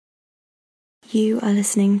You are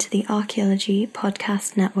listening to the Archaeology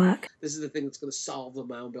Podcast Network. This is the thing that's going to solve the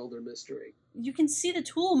Mound Builder mystery. You can see the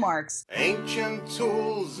tool marks. Ancient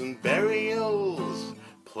tools and burials,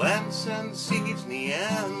 plants and seeds,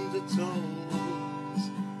 Neanderthals.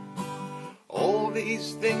 All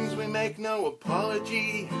these things we make no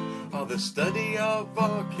apology are the study of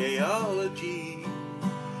archaeology.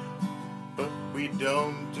 But we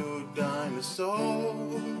don't do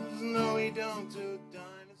dinosaurs. No, we don't do dinosaurs.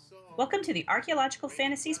 Welcome to the Archaeological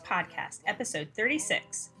Fantasies Podcast, episode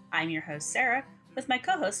 36. I'm your host, Sarah, with my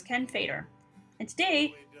co-host, Ken Fader. And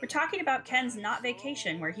today, we're talking about Ken's not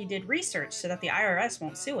vacation, where he did research so that the IRS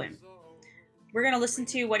won't sue him. We're going to listen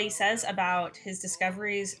to what he says about his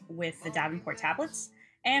discoveries with the Davenport tablets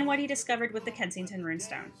and what he discovered with the Kensington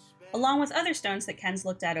runestone, along with other stones that Ken's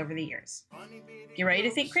looked at over the years. Get ready to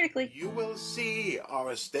think critically. You will see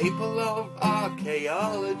are a staple of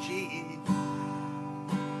archaeology.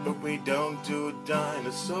 But we don't do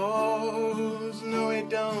dinosaurs. No, we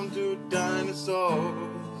don't do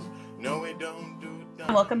dinosaurs. No, we don't do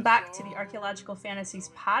dinosaurs. Welcome back to the Archaeological Fantasies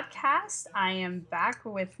Podcast. I am back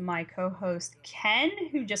with my co-host Ken,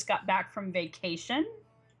 who just got back from vacation,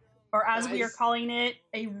 or as we are calling it,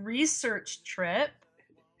 a research trip.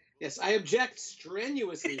 Yes, I object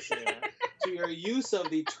strenuously, Sarah, to your use of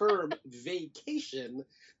the term vacation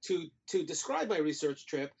to describe my research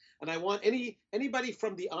trip. And I want anybody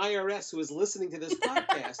from the IRS who is listening to this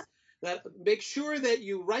podcast that make sure that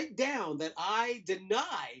you write down that I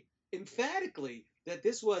deny emphatically that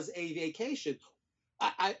this was a vacation,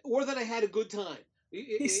 or that I had a good time.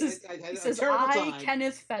 He says, I,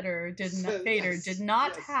 Kenneth Fader, did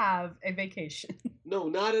not have a vacation. No,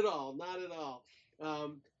 not at all. Not at all.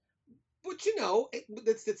 But you know,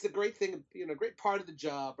 it's the great thing, great part of the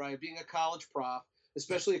job, right? Being a college prof,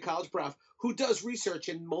 especially a college prof who does research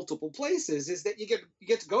in multiple places, is that you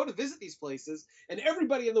get to go to visit these places, and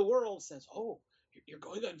everybody in the world says, "Oh, you're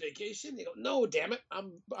going on vacation?" You go, "No, damn it,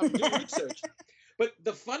 I'm doing research." But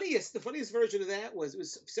the funniest version of that was, it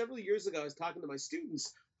was several years ago. I was talking to my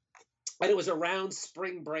students, and it was around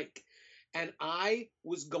spring break, and I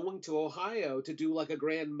was going to Ohio to do like a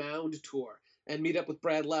grand mound tour and meet up with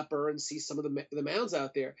Brad Lepper and see some of the mounds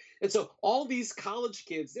out there. And so all these college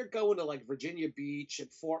kids, they're going to like Virginia Beach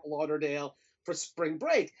and Fort Lauderdale for spring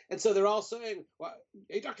break. And so they're all saying, well,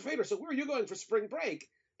 "Hey, Dr. Fader, so where are you going for spring break?"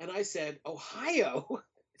 And I said, "Ohio."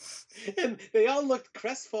 And they all looked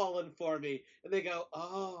crestfallen for me. And they go,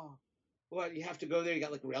 "Oh, what, you have to go there? You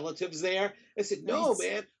got like relatives there?" I said, "No,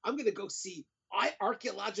 man, I'm going to go see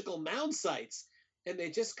archaeological mound sites." And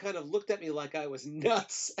they just kind of looked at me like I was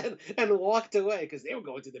nuts and walked away because they were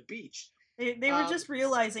going to the beach. They were just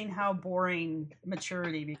realizing how boring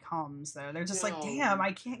maturity becomes, though. They're just like, damn,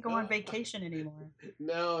 I can't go on vacation anymore.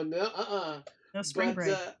 No spring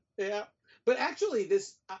break. Yeah. But actually,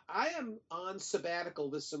 I am on sabbatical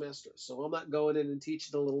this semester, so I'm not going in and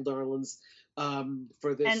teaching the little darlings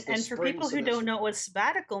for this. And for people who don't know what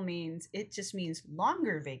sabbatical means, it just means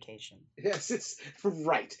longer vacation. Yes, it's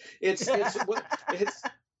right. It's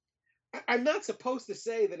I'm not supposed to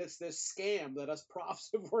say that it's this scam that us profs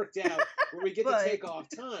have worked out where we get to take off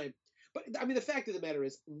time. But I mean, the fact of the matter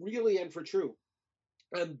is, really and for true,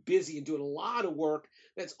 I'm busy and doing a lot of work.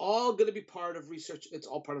 That's all going to be part of research. It's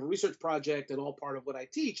all part of a research project and all part of what I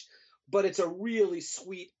teach. But it's a really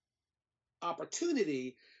sweet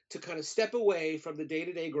opportunity to kind of step away from the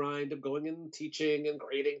day-to-day grind of going and teaching and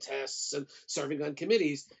grading tests and serving on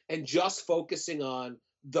committees and just focusing on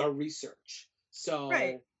the research.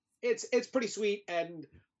 So it's pretty sweet. And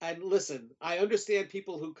listen, I understand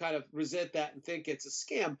people who kind of resent that and think it's a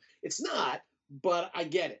scam. It's not, but I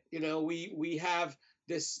get it. We have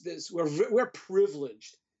this we're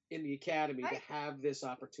privileged in the academy to have this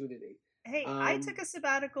opportunity. Hey, I took a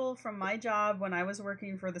sabbatical from my job when I was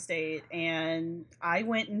working for the state, and I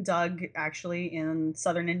went and dug actually in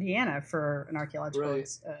southern Indiana for an archaeological.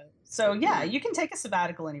 So yeah, you can take a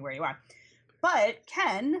sabbatical anywhere you are. But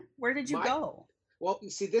Ken, where did you go? Well, you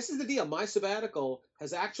see, this is the deal. My sabbatical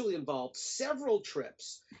has actually involved several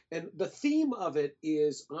trips, and the theme of it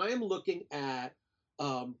is I'm looking at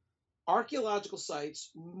archaeological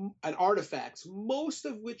sites and artifacts, most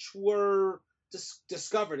of which were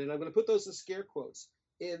discovered, and I'm going to put those in scare quotes,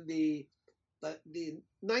 in the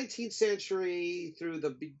 19th century through the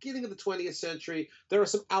beginning of the 20th century. There are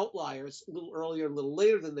some outliers a little earlier, a little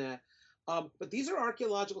later than that. But these are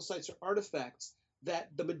archaeological sites or artifacts that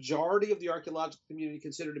the majority of the archaeological community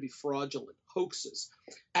consider to be fraudulent, hoaxes.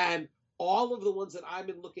 And all of the ones that I've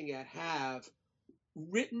been looking at have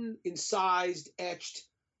written, incised, etched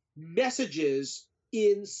messages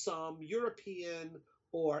in some European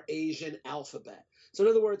or Asian alphabet. So in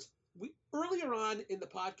other words, earlier on in the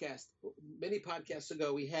podcast, many podcasts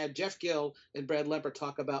ago, we had Jeff Gill and Brad Lepper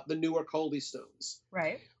talk about the Newark Holy Stones.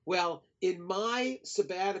 Right. Well, in my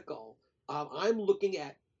sabbatical, I'm looking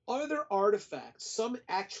at other artifacts, some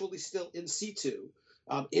actually still in situ,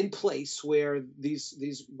 in place where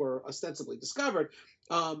these were ostensibly discovered,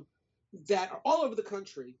 that are all over the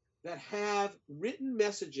country that have written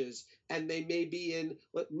messages, and they may be in.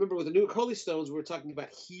 Remember, with the Newark Holy Stones, we were talking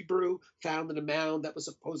about Hebrew found in a mound that was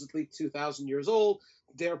supposedly 2,000 years old,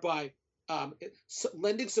 thereby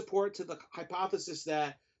lending support to the hypothesis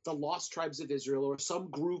that the lost tribes of Israel, or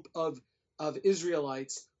some group of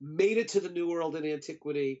Israelites, made it to the New World in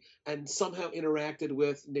antiquity and somehow interacted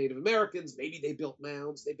with Native Americans. Maybe they built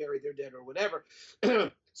mounds, they buried their dead, or whatever.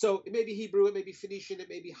 So it may be Hebrew, it may be Phoenician, it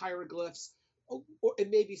may be hieroglyphs, or it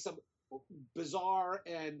may be some bizarre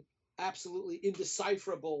and absolutely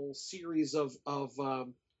indecipherable series of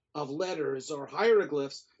letters or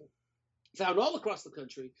hieroglyphs found all across the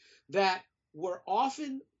country that were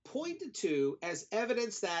often pointed to as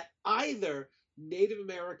evidence that either Native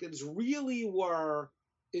Americans really were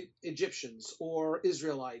Egyptians or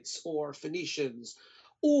Israelites or Phoenicians,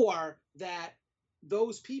 or that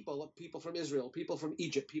those people from Israel, people from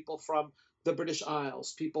Egypt, people from the British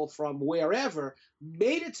Isles, people from wherever,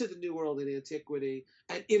 made it to the New World in antiquity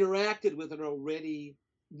and interacted with an already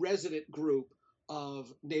resident group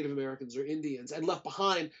of Native Americans or Indians and left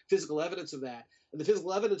behind physical evidence of that. And the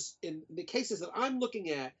physical evidence in the cases that I'm looking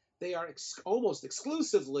at, they are almost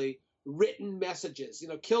exclusively written messages.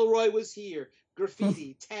 Kilroy was here,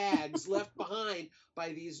 graffiti, tags left behind by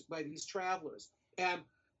these travelers. And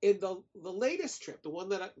in the latest trip, the one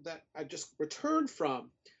that I just returned from,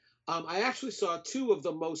 I actually saw two of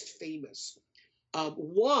the most famous.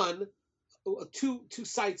 Two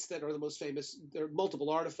sites that are the most famous. There are multiple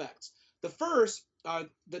artifacts. The first are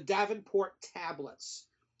the Davenport tablets,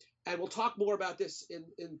 and we'll talk more about this in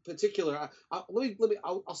particular.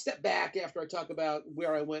 I'll step back after I talk about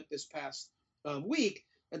where I went this past week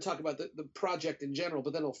and talk about the project in general,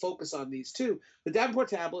 but then I'll focus on these two. The Davenport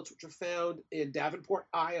tablets, which are found in Davenport,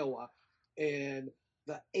 Iowa, in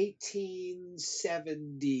the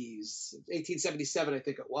 1870s, 1877, I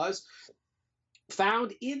think it was,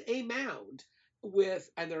 found in a mound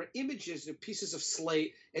and there are images, pieces of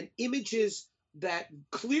slate and images that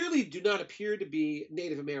clearly do not appear to be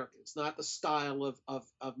Native Americans, not the style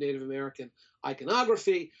of Native American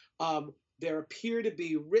iconography. There appear to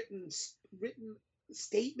be written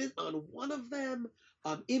statement on one of them,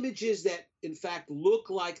 images that in fact look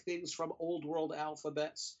like things from Old World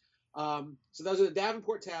alphabets. So those are the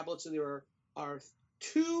Davenport tablets, and there are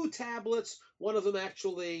two tablets. One of them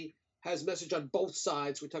actually has message on both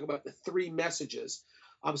sides. We talk about the three messages.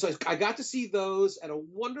 So I got to see those at a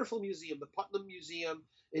wonderful museum, the Putnam Museum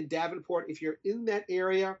in Davenport. If you're in that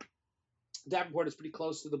area, Davenport is pretty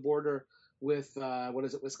close to the border with,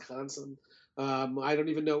 Wisconsin? I don't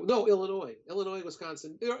even know. No, Illinois,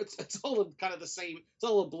 Wisconsin. It's all kind of the same. It's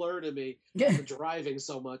all a blur to me. For driving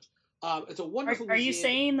so much. It's a wonderful Are museum. you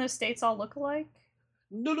saying those states all look alike?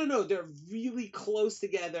 No. They're really close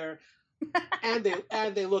together, and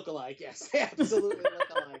they look alike. Yes, they absolutely look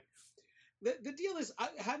alike. The deal is,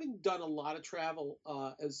 having done a lot of travel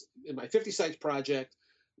as in my 50 Sites project,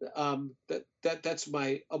 that's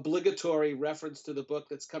my obligatory reference to the book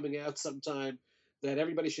that's coming out sometime that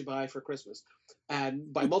everybody should buy for Christmas,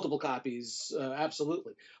 and buy multiple copies,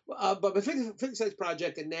 absolutely. But my 50 Sites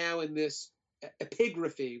project, and now in this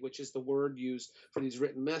epigraphy, which is the word used for these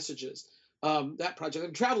written messages, that project, I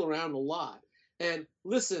travel around a lot. And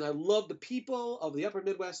listen, I love the people of the Upper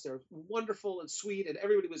Midwest. They're wonderful and sweet, and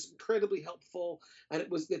everybody was incredibly helpful, and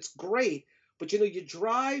it's great. But you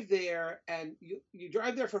drive there, and you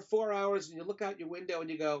drive there for 4 hours, and you look out your window and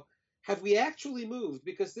you go, have we actually moved?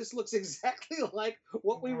 Because this looks exactly like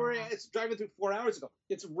what we were driving through 4 hours ago.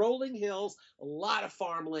 It's rolling hills, a lot of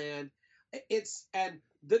farmland. This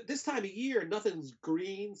time of year, nothing's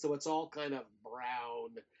green, so it's all kind of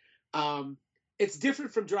brown. It's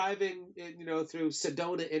different from driving, through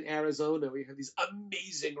Sedona in Arizona, where you have these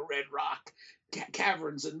amazing red rock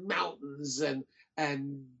caverns and mountains, and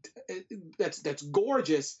that's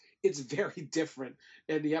gorgeous. It's very different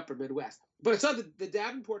in the Upper Midwest. But I saw the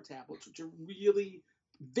Davenport tablets, which are really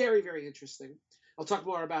very, very interesting. I'll talk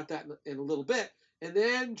more about that in a little bit. And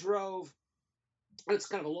then drove, it's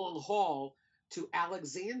kind of a long haul, to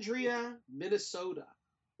Alexandria, Minnesota,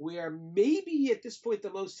 where maybe at this point the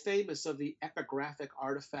most famous of the epigraphic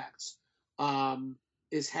artifacts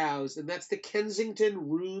is housed, and that's the Kensington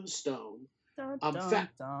Rune Stone. Dun, dun,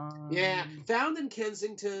 dun. Yeah, found in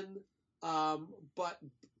Kensington, but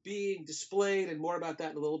being displayed, and more about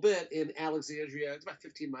that in a little bit, in Alexandria. It's about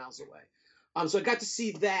 15 miles away. So I got to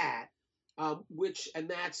see that, and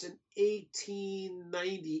that's in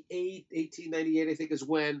 1898, I think, is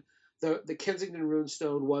when the Kensington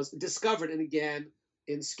Runestone was discovered, and again,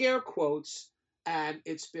 in scare quotes, and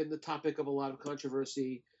it's been the topic of a lot of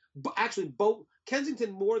controversy. But actually, both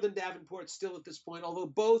Kensington more than Davenport still at this point, although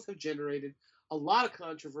both have generated a lot of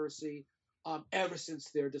controversy ever since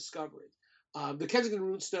their discovery. The Kensington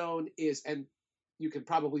Runestone is, and you can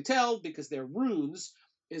probably tell because they're runes,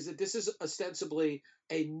 is that this is ostensibly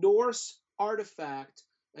a Norse artifact,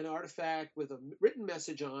 an artifact with a written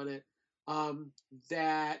message on it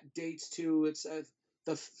that dates to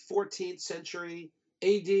the 14th century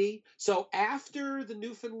AD. So after the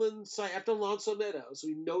Newfoundland site, after L'Anse aux Meadows,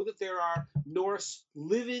 we know that there are Norse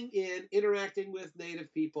living in, interacting with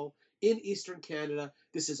native people in Eastern Canada.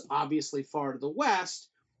 This is obviously far to the west,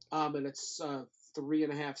 and it's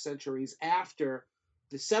 3.5 centuries after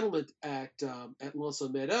the settlement at L'Anse aux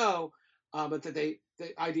Meadows. But that the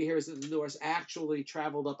idea here is that the Norse actually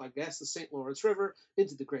traveled up, I guess, the St. Lawrence River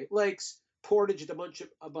into the Great Lakes, portaged a bunch,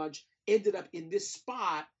 ended up in this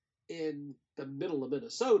spot in the middle of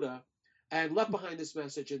Minnesota, and left behind this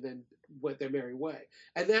message, and then went their merry way.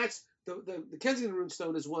 And that's the Kensington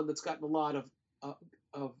Runestone is one that's gotten a lot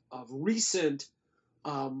of recent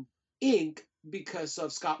ink because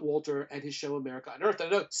of Scott Wolter and his show America Unearthed. I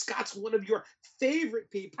know Scott's one of your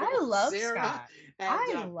favorite people. I love Sarah. Scott. And,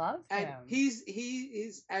 I love him. And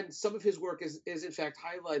he's and some of his work is in fact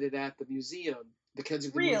highlighted at the museum, the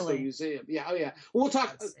Kensington Runestone Museum. Yeah, oh yeah. We'll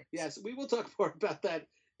talk. Yes, we will talk more about that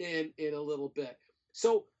in a little bit.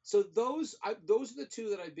 So those are the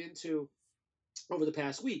two that I've been to over the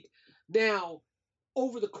past week. Now,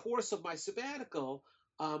 over the course of my sabbatical,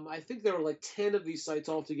 I think there are like 10 of these sites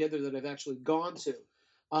altogether that I've actually gone to.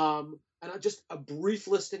 And just a brief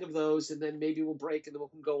listing of those, and then maybe we'll break and then we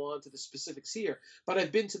can go on to the specifics here. But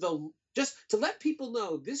I've been to just to let people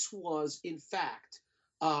know, this was, in fact,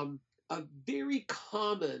 a very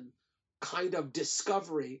common kind of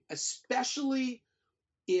discovery, especially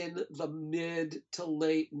in the mid to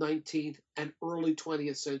late 19th and early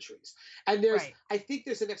 20th centuries. And I think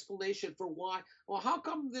there's an explanation for why. Well, how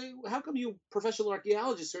come you professional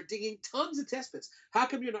archaeologists are digging tons of test pits? How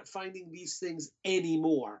come you're not finding these things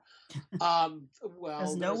anymore? Well,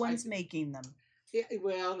 because no one's making them. Yeah,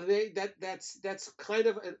 well, that's kind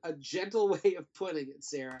of a gentle way of putting it,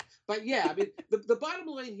 Sarah. But yeah, I mean, the bottom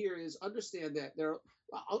line here is understand that there are.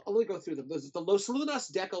 I'll let me go through them. There's the Los Lunas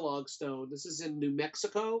Decalogue Stone. This is in New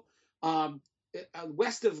Mexico,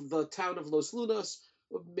 west of the town of Los Lunas,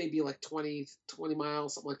 maybe like 20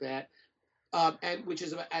 miles, something like that. And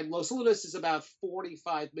Los Lunas is about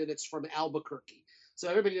 45 minutes from Albuquerque. So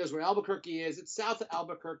everybody knows where Albuquerque is. It's south of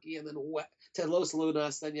Albuquerque, and then to Los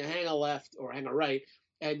Lunas. Then you hang a left or hang a right,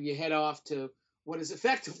 and you head off to what is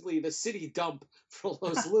effectively the city dump for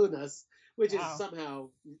Los Lunas, which is somehow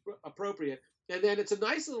appropriate. And then it's a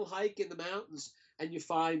nice little hike in the mountains, and you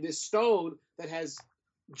find this stone that has,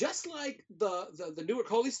 just like the Newark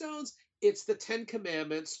Holy Stones, it's the 10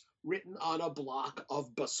 Commandments written on a block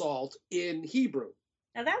of basalt in Hebrew.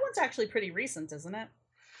 Now that one's actually pretty recent, isn't it?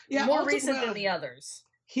 Yeah, more recent than the others.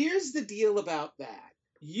 Here's the deal about that.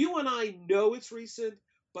 You and I know it's recent,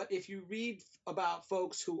 but if you read about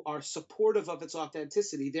folks who are supportive of its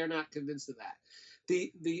authenticity, they're not convinced of that.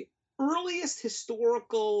 The earliest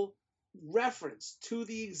historical reference to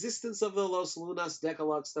the existence of the Los Lunas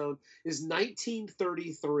Decalogue Stone is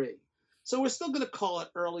 1933. So we're still going to call it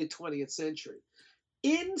early 20th century.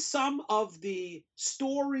 In some of the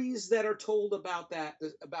stories that are told about that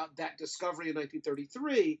discovery in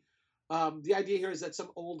 1933, the idea here is that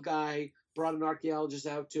some old guy brought an archaeologist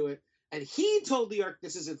out to it, and he told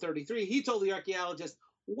this is in 33, he told the archaeologist,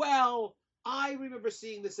 well, I remember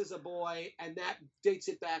seeing this as a boy, and that dates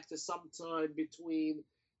it back to sometime between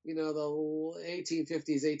the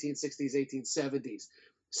 1850s, 1860s, 1870s.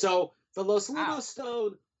 So the Los Lunas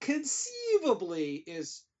Stone conceivably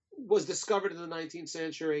was discovered in the 19th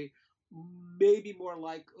century, maybe more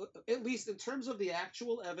like, at least in terms of the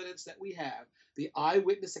actual evidence that we have, the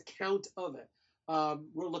eyewitness account of it,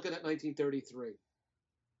 we're looking at 1933.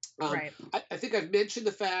 Right. I think I've mentioned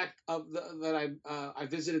the fact that I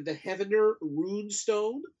visited the Heavener Rune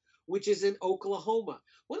Stone, which is in Oklahoma.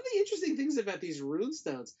 One of the interesting things about these rune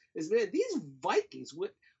stones is that these Vikings,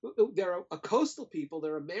 they're a coastal people,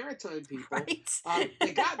 they're a maritime people. Right.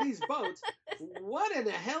 They got these boats. What in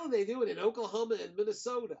the hell are they doing in Oklahoma and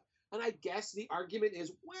Minnesota? And I guess the argument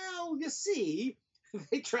is, well, you see,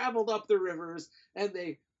 they traveled up the rivers and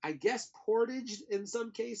they I guess, portaged in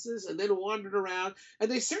some cases and then wandered around. And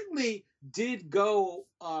they certainly did go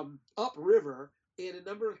upriver in a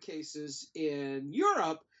number of cases in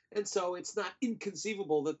Europe. And so it's not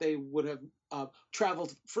inconceivable that they would have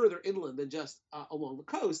traveled further inland than just along the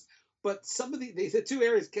coast. But some of the two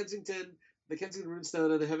areas, the Kensington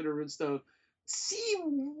Runestone and the Heaviton Runestone,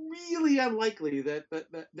 seem really unlikely that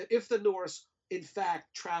if the Norse in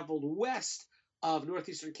fact traveled west of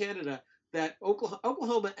northeastern Canada, that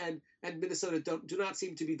Oklahoma and Minnesota do not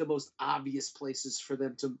seem to be the most obvious places for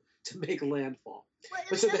them to make landfall. Well,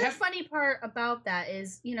 But so the other funny part about that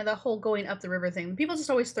is, the whole going up the river thing. People just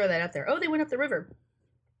always throw that out there. Oh, they went up the river.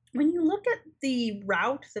 When you look at the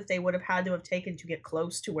route that they would have had to have taken to get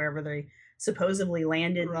close to wherever they supposedly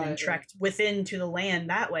landed and trekked within to the land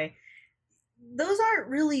that way, those aren't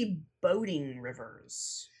really boating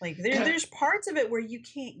rivers. Like there's parts of it where you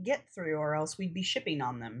can't get through, or else we'd be shipping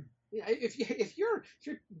on them. Yeah, if you're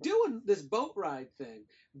doing this boat ride thing,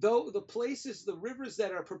 though, the rivers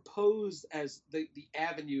that are proposed as the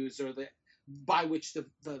avenues or by which the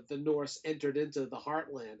Norse entered into the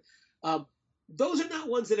heartland, those are not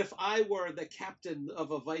ones that if I were the captain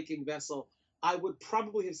of a Viking vessel, I would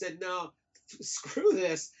probably have said, no, screw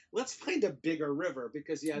this. Let's find a bigger river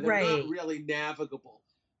because they're not really navigable.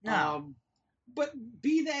 No. But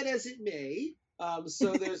be that as it may,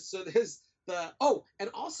 so there's and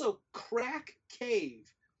also Crack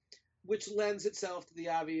Cave, which lends itself to the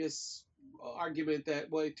obvious argument that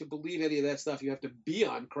to believe any of that stuff you have to be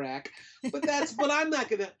on crack. But I am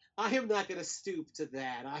not gonna stoop to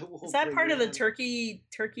that. I will. Is that part of the Turkey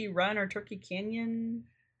Run or Turkey Canyon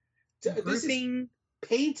grouping? This is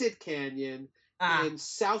Painted Canyon in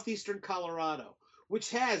southeastern Colorado, which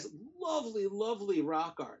has lovely, lovely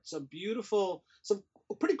rock art, some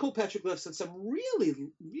pretty cool petroglyphs, and some really,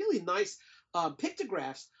 really nice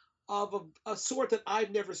pictographs of a sort that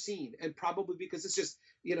I've never seen. And probably because it's just,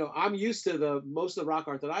 I'm used to most of the rock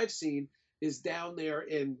art that I've seen is down there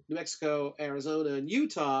in New Mexico, Arizona, and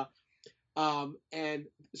Utah. And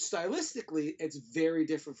stylistically, it's very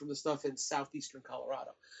different from the stuff in southeastern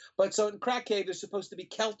Colorado. But so in Crack Cave, there's supposed to be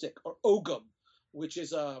Celtic or Ogham, which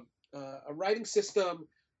is a writing system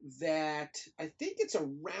that I think it's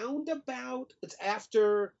it's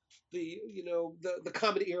after the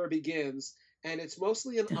Common Era begins, and it's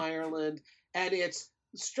mostly in Ireland, and it's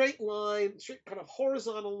straight kind of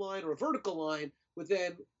horizontal line or a vertical line with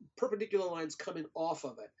then perpendicular lines coming off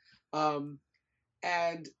of it.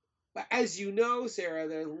 And as you know, Sarah,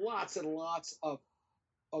 there are lots and lots of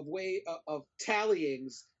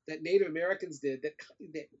tallyings that Native Americans did that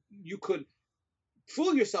you could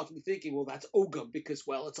fool yourself into thinking, well, that's Ogham because,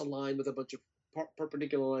 well, it's a line with a bunch of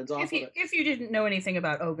perpendicular lines off of it. If you didn't know anything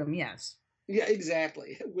about Ogham, yes. Yeah,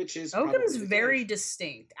 exactly. Which is Ogham's very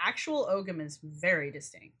distinct. Actual Ogham is very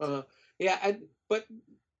distinct. But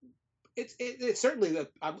it's certainly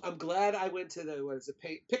I'm glad I went to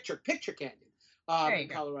the Picture Canyon in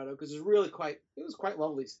Colorado because it was quite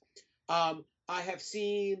lovely. I have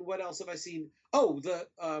seen, what else have I seen? Oh, the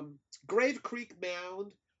Grave Creek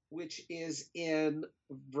Mound, which is in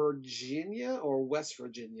Virginia or West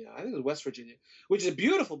Virginia. I think it's West Virginia, which is a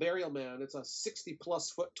beautiful burial mound. It's a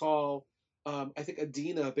 60-plus foot tall, I think,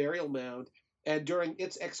 Adena burial mound. And during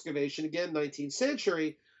its excavation, again, 19th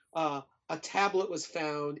century, a tablet was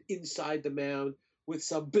found inside the mound with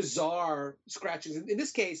some bizarre scratchings. In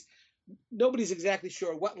this case, nobody's exactly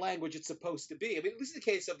sure what language it's supposed to be. I mean, at least in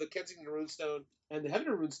the case of the Kensington Runestone and the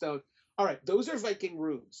Heaviton Runestone, all right, those are Viking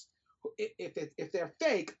runes. If they're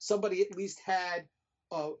fake, somebody at least had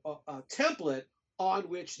a template on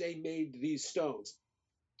which they made these stones.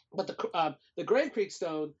 But the Grave Creek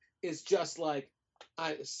stone is just like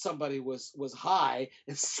somebody was high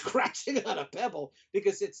and scratching on a pebble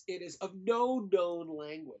because it is of no known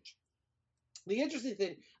language. The interesting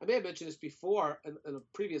thing, I may have mentioned this before in a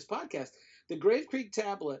previous podcast, the Grave Creek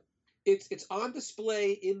tablet, it's on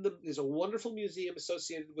display there's a wonderful museum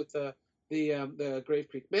associated with the Grave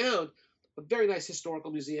Creek Mound, a very nice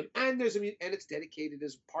historical museum, and it's dedicated,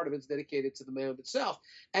 as part of it's dedicated to the mound itself.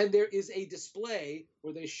 And there is a display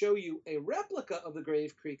where they show you a replica of the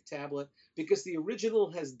Grave Creek tablet because the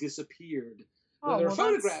original has disappeared. There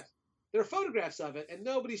are photographs of it, and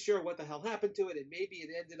nobody's sure what the hell happened to it, and maybe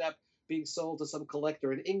it ended up being sold to some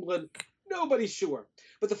collector in England. Nobody's sure.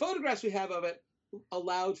 But the photographs we have of it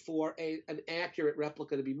allowed for an accurate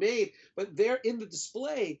replica to be made. But there in the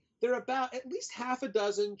display, there are about at least half a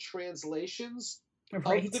dozen translations of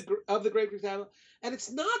the Grave Creek tablet. And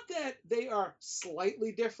it's not that they are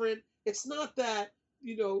slightly different. It's not that,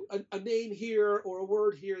 a name here or a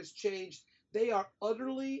word here has changed. They are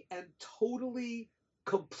utterly and totally,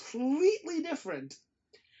 completely different.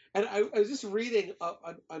 And I was just reading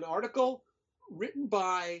an article written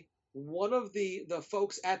by one of the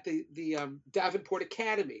folks at the Davenport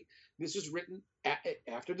Academy. This was written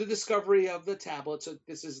after the discovery of the tablet, so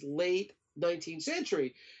this is late 19th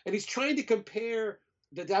century, and he's trying to compare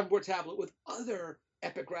the Davenport tablet with other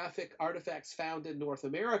epigraphic artifacts found in North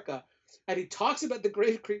America, and he talks about the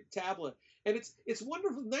Grave Creek tablet, and it's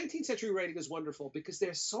wonderful. 19th century writing is wonderful because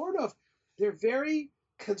they're very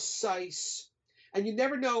concise, and you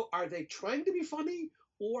never know, are they trying to be funny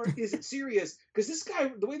or is it serious? Because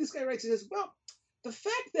the way this guy writes it is, well, the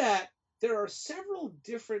fact that there are several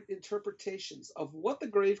different interpretations of what the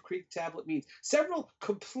Grave Creek tablet means, several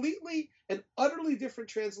completely and utterly different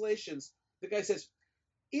translations, the guy says,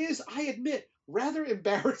 is, I admit, rather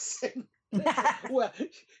embarrassing. Well,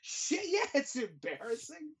 shit, yeah, it's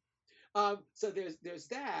embarrassing. So there's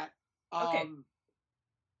that. Okay.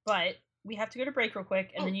 But we have to go to break real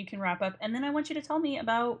quick, and then you can wrap up. And then I want you to tell me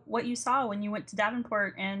about what you saw when you went to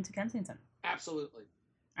Davenport and to Kensington. Absolutely.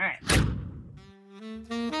 All right.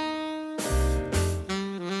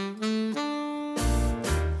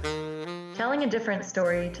 Telling a different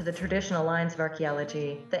story to the traditional lines of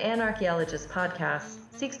archaeology, the Anarchaeologist podcast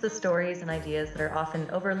seeks the stories and ideas that are often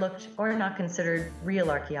overlooked or not considered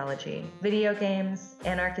real archaeology. Video games,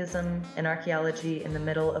 anarchism, and archaeology in the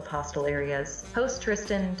middle of hostile areas. Host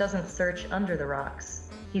Tristan doesn't search under the rocks,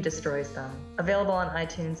 he destroys them. Available on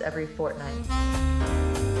iTunes every fortnight.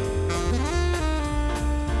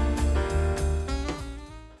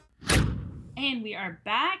 And we are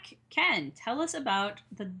back. Ken, tell us about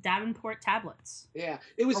the Davenport tablets. Yeah,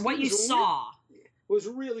 what you saw. It was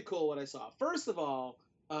really cool what I saw. First of all,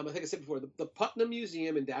 I think I said before, the Putnam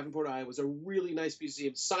Museum in Davenport, Iowa was a really nice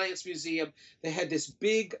museum, science museum. They had this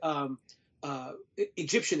big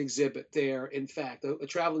Egyptian exhibit there, in fact, a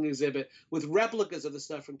traveling exhibit with replicas of the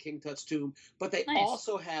stuff from King Tut's tomb. But they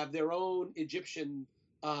also have their own Egyptian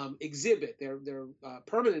exhibit, their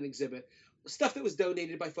permanent exhibit, stuff that was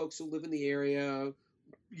donated by folks who live in the area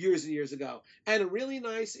years and years ago, and a really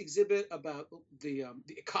nice exhibit about the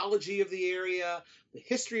ecology of the area, the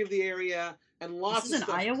history of the area, and lots of stuff.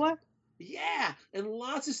 This is in Iowa? Yeah, and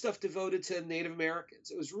lots of stuff devoted to Native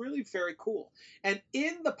Americans. It was really very cool. And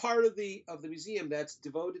in the part of the museum that's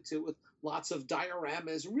devoted to, with lots of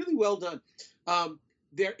dioramas, really well done,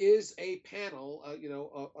 there is a panel,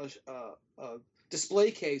 a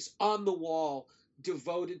display case on the wall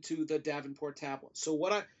devoted to the Davenport tablet.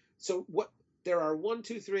 There are 1,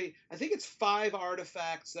 2, 3, I think it's 5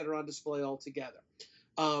 artifacts that are on display altogether.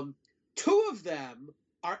 2 of them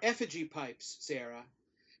are effigy pipes, Sarah.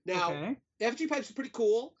 Now, effigy pipes are pretty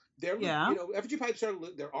cool. Effigy pipes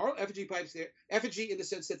there are effigy pipes there. Effigy in the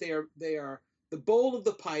sense that they are the bowl of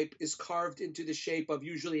the pipe is carved into the shape of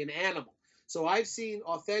usually an animal. So I've seen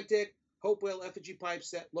authentic Hopewell effigy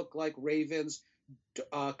pipes that look like ravens,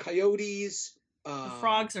 coyotes. The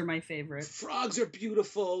frogs are my favorite. Frogs are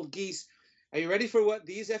beautiful. Geese. Are you ready for what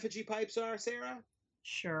these effigy pipes are, Sarah?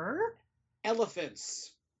 Sure.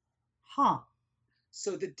 Elephants. Huh.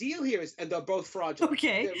 So the deal here is, and they're both fraudulent.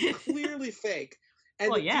 Okay. They're clearly fake.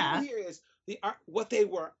 And deal here is what they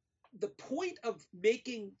were. The point of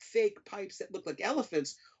making fake pipes that look like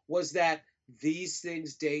elephants was that these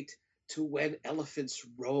things date to when elephants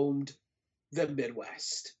roamed the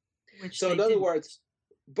Midwest. So in other words,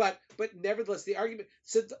 but nevertheless, the argument.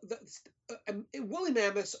 So woolly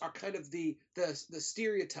mammoths are kind of the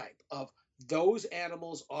stereotype of those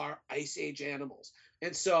animals are Ice Age animals,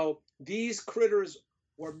 and so these critters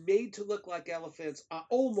were made to look like elephants,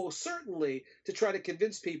 almost certainly to try to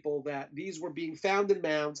convince people that these were being found in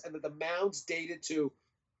mounds and that the mounds dated to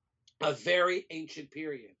a very ancient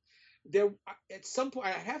period. There, at some point,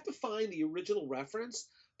 I have to find the original reference,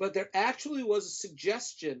 but there actually was a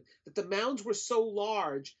suggestion that the mounds were so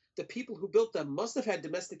large, the people who built them must have had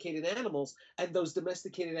domesticated animals, and those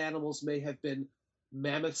domesticated animals may have been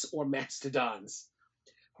mammoths or mastodons.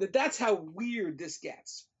 That's how weird this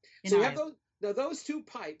gets. So you have those 2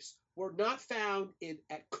 pipes were not found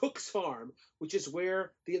at Cook's Farm, which is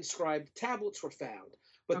where the inscribed tablets were found.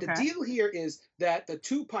 But the deal here is that the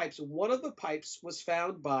 2 pipes, one of the pipes was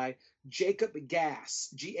found by Jacob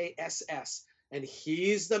Gass, Gass, and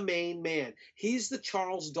he's the main man. He's the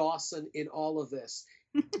Charles Dawson in all of this.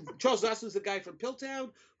 Charles Dawson was the guy from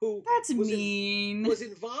Piltdown who was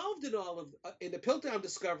involved in all of in the Piltdown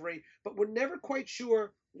discovery, but we're never quite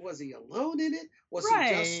sure, was he alone in it?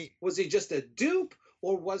 Was he just a dupe,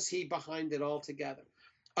 or was he behind it altogether?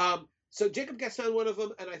 So Jacob Gass found one of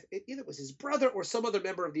them, and either it was his brother or some other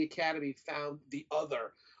member of the Academy found the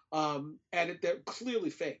other, and they're clearly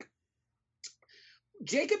fake.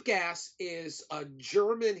 Jacob Gass is a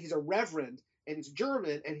German. He's a reverend and he's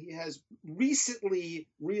German, and he has recently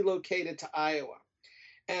relocated to Iowa.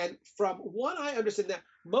 And from what I understand, now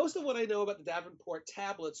most of what I know about the Davenport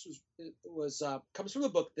tablets comes from the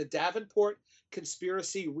book The Davenport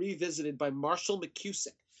Conspiracy Revisited by Marshall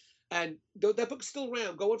McCusick. And that book's still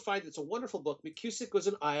around. Go and find it. It's a wonderful book. McCusick was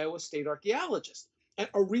an Iowa State archaeologist, and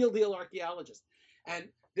a real deal archaeologist. And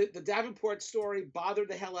the Davenport story bothered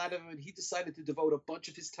the hell out of him, and he decided to devote a bunch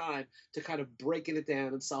of his time to kind of breaking it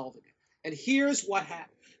down and solving it. And here's what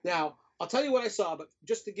happened. Now, I'll tell you what I saw, but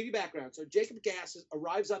just to give you background. So Jacob Gass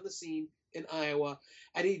arrives on the scene in Iowa,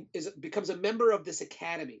 and he becomes a member of this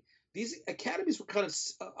academy. These academies were kind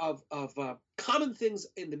of common things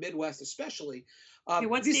in the Midwest, especially. Okay,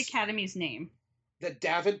 what's the academy's name? The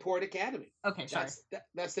Davenport Academy. Okay, sorry.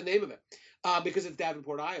 That's the name of it, because it's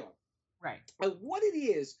Davenport, Iowa. Right. And what it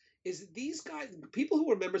is these guys, people who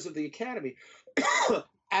were members of the academy,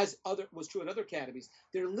 as was true in other academies,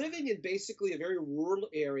 they're living in basically a very rural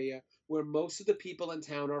area where most of the people in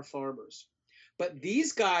town are farmers. But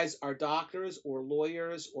these guys are doctors or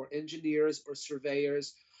lawyers or engineers or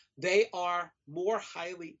surveyors. They are more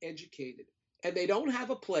highly educated, and they don't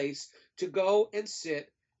have a place to go and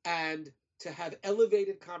sit and to have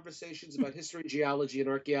elevated conversations about history, geology, and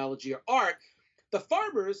archaeology or art. The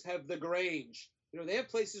farmers have the Grange. They have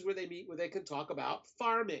places where they meet where they can talk about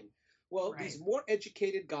farming. Well, right. These more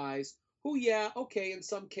educated guys who, in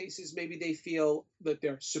some cases, maybe they feel that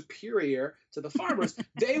they're superior to the farmers.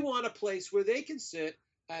 They want a place where they can sit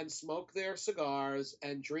and smoke their cigars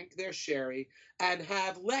and drink their sherry and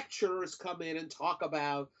have lecturers come in and talk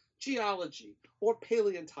about geology or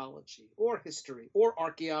paleontology or history or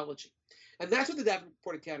archaeology. And that's what the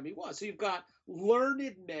Davenport Academy was. So you've got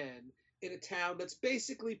learned men in a town that's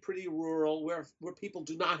basically pretty rural, where people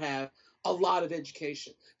do not have a lot of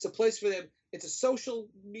education. It's a place for them. It's a social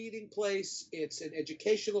meeting place. It's an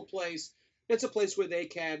educational place. It's a place where they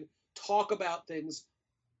can talk about things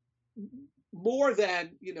more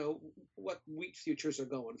than, what wheat futures are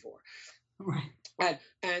going for. Right.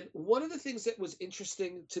 And one of the things that was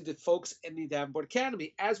interesting to the folks in the Davenport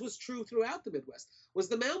Academy, as was true throughout the Midwest, was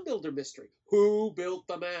the mound builder mystery. Who built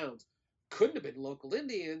the mounds? Couldn't have been local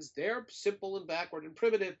Indians. They're simple and backward and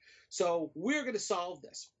primitive. So we're going to solve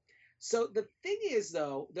this. So the thing is,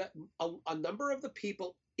 though, that a number of the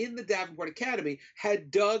people in the Davenport Academy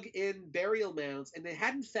had dug in burial mounds, and they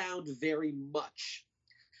hadn't found very much.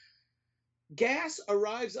 Gass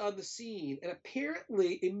arrives on the scene and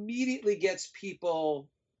apparently immediately gets people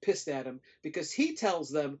pissed at him, because he tells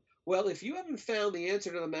them, well, if you haven't found the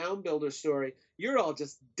answer to the mound builder story, you're all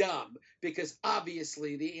just dumb, because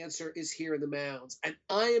obviously the answer is here in the mounds. And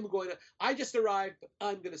I just arrived, but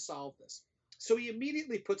I'm going to solve this. So he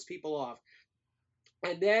immediately puts people off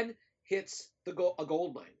and then hits a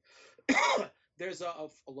gold mine. There's a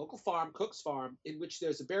local farm, Cook's Farm, in which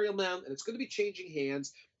there's a burial mound, and it's going to be changing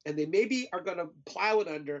hands, and they maybe are going to plow it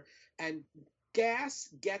under, and Gass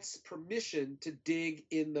gets permission to dig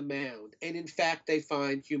in the mound. And in fact, they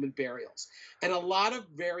find human burials and a lot of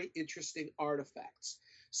very interesting artifacts.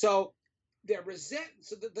 So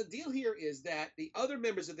the deal here is that the other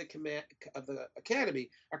members of the academy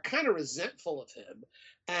are kind of resentful of him.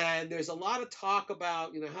 And there's a lot of talk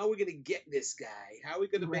about, how are we going to get this guy? How are we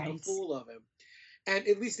going to make a fool of him? And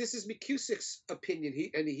at least this is McCusick's opinion.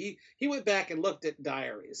 He went back and looked at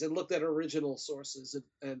diaries and looked at original sources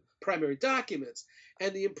and primary documents.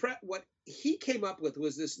 And what he came up with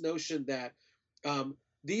was this notion that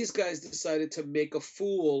these guys decided to make a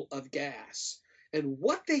fool of Gass. And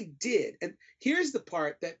what they did, and here's the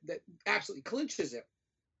part that absolutely clinches it.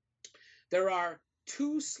 There are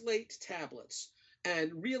 2 slate tablets,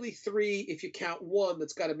 and really 3 if you count one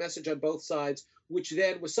that's got a message on both sides, which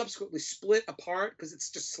then was subsequently split apart because it's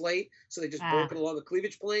just slate, so they just broke it along the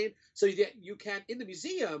cleavage plane. So you can, in the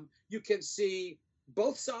museum, you can see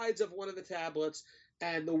both sides of one of the tablets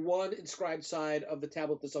and the one inscribed side of the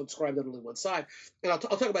tablet that's inscribed on only one side. And I'll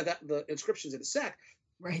talk about that, the inscriptions, in a sec.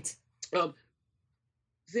 Right.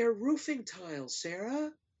 They're roofing tiles,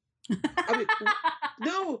 Sarah. I mean,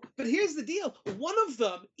 no, but here's the deal. One of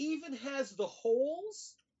them even has the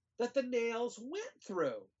holes that the nails went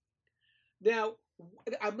through. Now,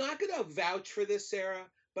 I'm not going to vouch for this, Sarah,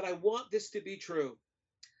 but I want this to be true.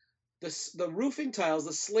 The roofing tiles,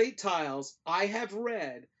 the slate tiles, I have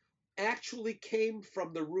read, actually came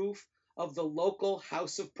from the roof of the local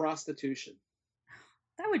house of prostitution.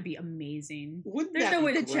 That would be amazing. Wouldn't There's that no be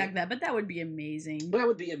way to great? check that, but that would be amazing. That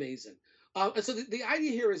would be amazing. And so the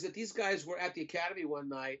idea here is that these guys were at the academy one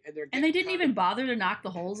night, and they didn't even bother to knock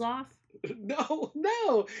the holes off? No.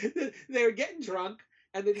 They were getting drunk,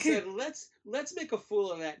 And they decided, let's make a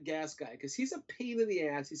fool of that gas guy because he's a pain in the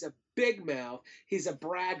ass. He's a big mouth. He's a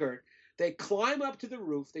braggart. They climb up to the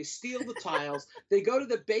roof. They steal the tiles. They go to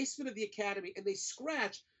the basement of the academy and they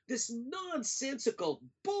scratch this nonsensical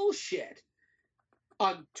bullshit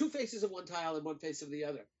on two faces of one tile and one face of the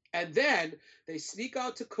other. And then they sneak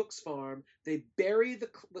out to Cook's farm. They bury the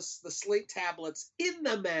slate tablets in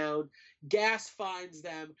the mound. Gas finds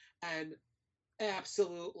them and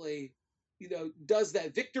absolutely, does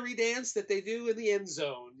that victory dance that they do in the end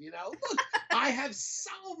zone. Look, I have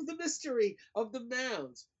solved the mystery of the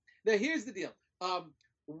mounds. Now, here's the deal.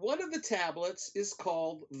 One of the tablets is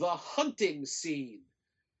called the hunting scene.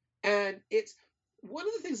 And it's one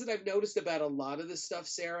of the things that I've noticed about a lot of this stuff,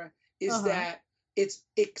 Sarah, is that it's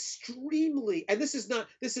extremely, and this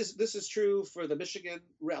is true for the Michigan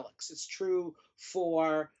relics. It's true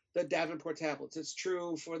for the Davenport tablets. It's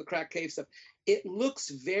true for the Crack Cave stuff. It looks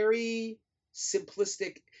very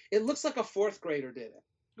simplistic. It looks like a fourth grader did it.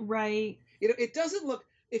 Right. It doesn't look,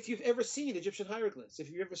 if you've ever seen Egyptian hieroglyphs,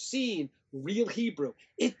 if you've ever seen real Hebrew,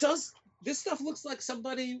 this stuff looks like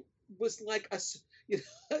somebody was like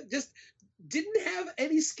just didn't have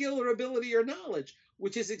any skill or ability or knowledge,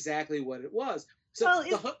 which is exactly what it was. So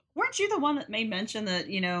weren't you the one that made mention that,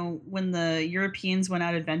 when the Europeans went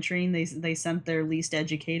out adventuring, they sent their least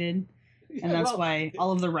educated, and that's why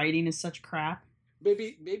all of the writing is such crap?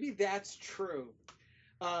 Maybe that's true.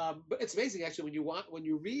 But it's amazing, actually, when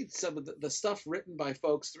you read some of the stuff written by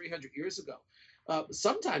folks 300 years ago.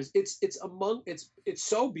 Sometimes it's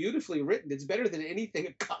so beautifully written. It's better than anything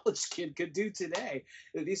a college kid could do today.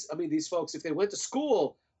 These folks, if they went to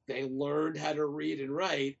school, they learned how to read and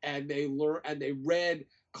write, and they read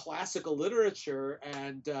classical literature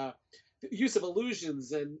and the use of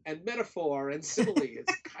allusions and metaphor and simile.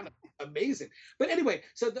 It's kind of amazing. But anyway,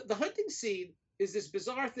 so the hunting scene is this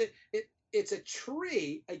bizarre thing. It's a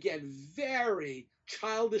tree, again, very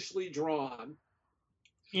childishly drawn.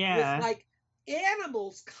 Yeah. With like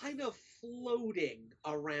animals kind of floating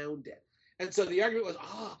around it. And so the argument was,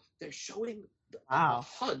 they're showing the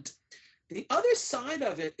hunt. The other side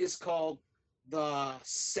of it is called the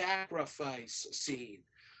sacrifice scene.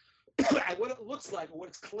 And what it looks like, what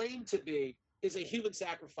it's claimed to be, is a human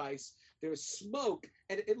sacrifice. There's smoke,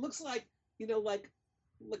 and it looks like,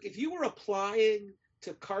 like if you were applying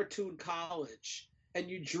to cartoon college and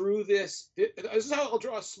you drew this is how I'll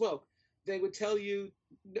draw smoke, they would tell you,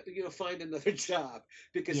 find another job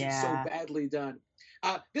because it's so badly done.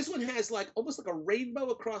 This one has almost like a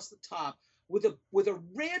rainbow across the top with a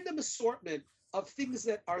random assortment of things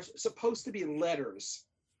that are supposed to be letters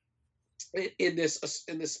in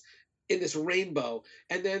this rainbow.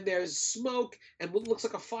 And then there's smoke and what looks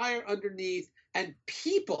like a fire underneath, and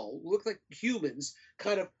people look like humans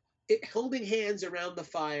kind of holding hands around the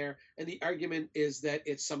fire, and the argument is that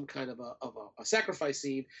it's some kind of a sacrifice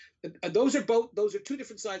scene. And those are two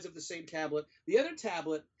different sides of the same tablet. The other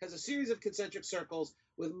tablet has a series of concentric circles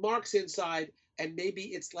with marks inside, and maybe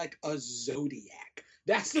it's like a zodiac.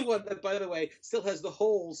 That's the one that, by the way, still has the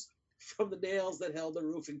holes from the nails that held the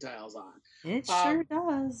roofing tiles on. It sure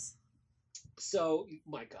does. So,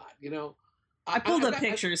 my God, I pulled up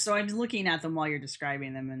pictures, so I'm looking at them while you're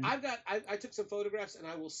describing them. And I took some photographs, and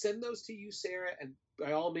I will send those to you, Sarah, and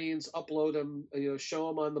by all means, upload them. Show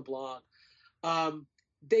them on the blog.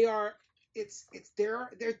 They're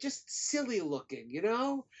just silly looking.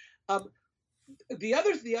 The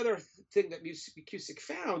other thing that McKusick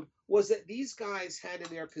found was that these guys had in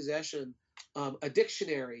their possession a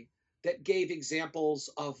dictionary that gave examples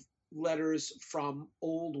of letters from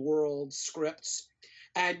old world scripts.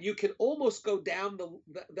 And you can almost go down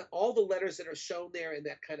all the letters that are shown there in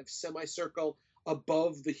that kind of semicircle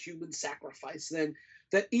above the human sacrifice, then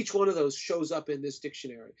that each one of those shows up in this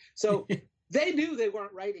dictionary. So they knew they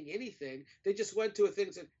weren't writing anything. They just went to a thing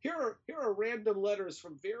and said, here are random letters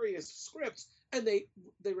from various scripts, and they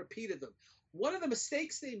repeated them. One of the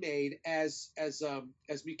mistakes they made, as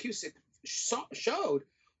McKusick showed,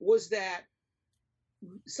 was that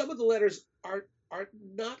some of the letters are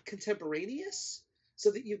not contemporaneous. So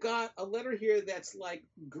that you've got a letter here that's like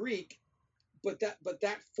Greek, but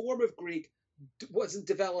that form of Greek wasn't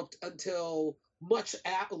developed until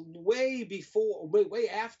way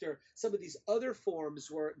after some of these other forms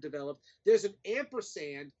were developed. There's an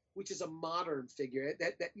ampersand, which is a modern figure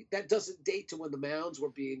that doesn't date to when the mounds were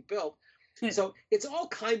being built. So it's all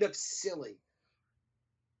kind of silly.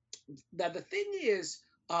 Now the thing is,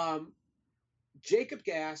 Jacob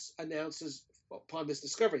Gass announces upon this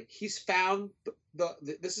discovery, he's found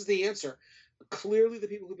this is the answer. Clearly, the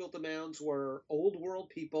people who built the mounds were old world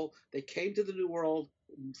people. They came to the New World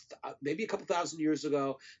maybe a couple thousand years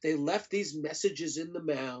ago. They left these messages in the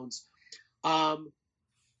mounds.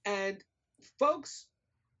 And folks,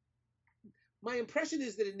 my impression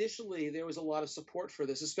is that initially there was a lot of support for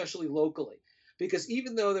this, especially locally, because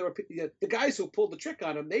even though there were the guys who pulled the trick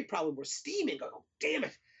on him, they probably were steaming, going, "Oh, damn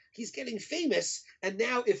it, he's getting famous." And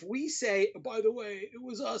now if we say, "By the way, it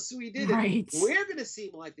was us who did it," we're going to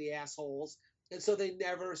seem like the assholes. And so they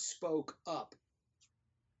never spoke up.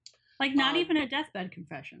 Like not even a deathbed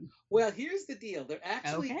confession. Well, here's the deal. There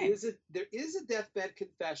actually is a deathbed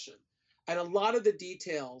confession. And a lot of the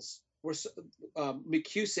details were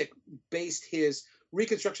McKusick based his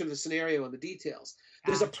reconstruction of the scenario on the details.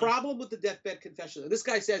 There's a problem with the deathbed confession. This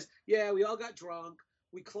guy says, "Yeah, we all got drunk.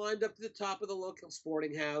 We climbed up to the top of the local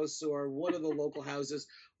sporting house or one of the local houses.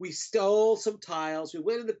 We stole some tiles. We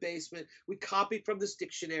went in the basement. We copied from this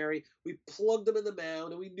dictionary. We plugged them in the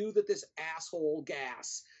mound. And we knew that this asshole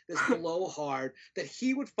gas, this blowhard, that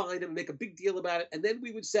he would find him and make a big deal about it. And then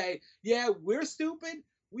we would say, yeah, we're stupid.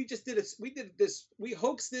 We just did it. We did this. We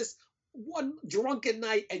hoaxed this one drunken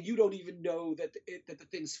night. And you don't even know that the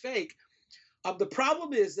thing's fake." The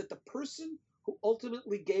problem is that the person who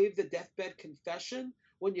ultimately gave the deathbed confession,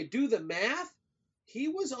 when you do the math, he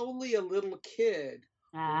was only a little kid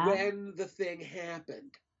when the thing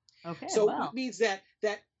happened. Okay. So it means that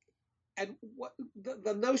and what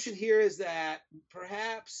the notion here is that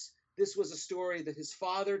perhaps this was a story that his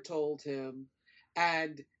father told him,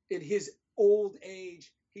 and in his old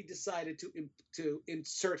age he decided to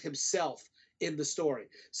insert himself in the story.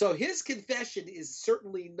 So his confession is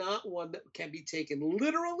certainly not one that can be taken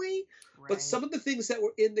literally, but some of the things that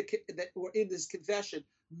were in this confession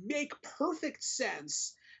make perfect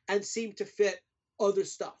sense and seem to fit other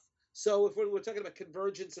stuff. So if we're talking about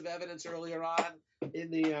convergence of evidence earlier on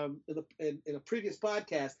in a previous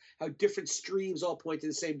podcast, how different streams all point in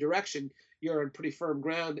the same direction, you're on pretty firm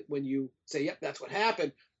ground when you say, "Yep, that's what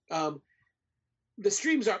happened." The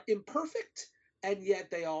streams are imperfect, and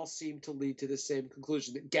yet they all seem to lead to the same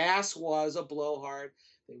conclusion, that Gas was a blowhard.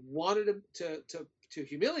 They wanted him to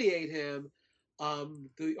humiliate him.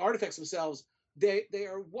 The artifacts themselves, they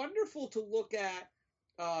are wonderful to look at.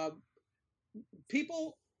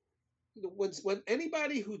 People, when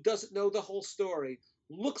anybody who doesn't know the whole story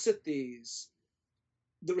looks at these,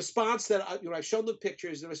 the response that I've shown them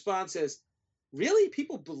pictures, the response is, "Really?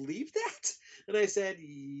 People believe that?" And I said,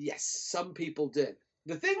 yes, some people did.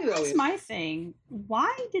 The thing, though, is my thing.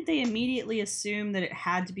 Why did they immediately assume that it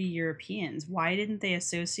had to be Europeans? Why didn't they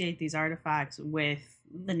associate these artifacts with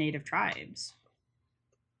the native tribes?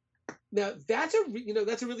 Now that's a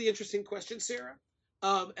really interesting question, Sarah,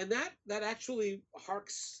 and that actually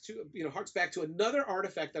harks back to another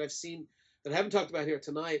artifact that I've seen that I haven't talked about here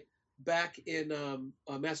tonight, back in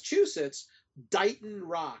Massachusetts, Dighton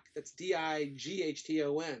Rock. That's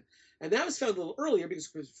Dighton. And that was found a little earlier because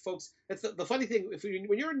folks, that's the funny thing.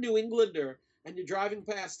 When you're a New Englander and you're driving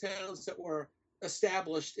past towns that were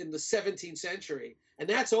established in the 17th century, and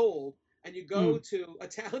that's old, and you go to a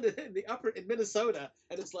town in Minnesota,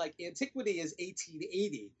 and it's like antiquity is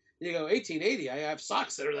 1880. And you go, 1880? I have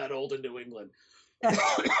socks that are that old in New England. There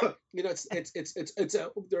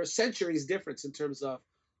are centuries difference in terms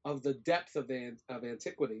of the depth of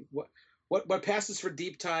antiquity. What passes for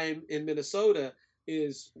deep time in Minnesota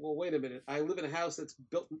is, well, wait a minute, I live in a house that's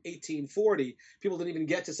built in 1840. People didn't even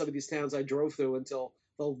get to some of these towns I drove through until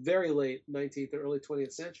the very late 19th or early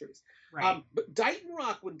 20th centuries. Right. But Dighton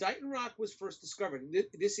Rock, when Dighton Rock was first discovered,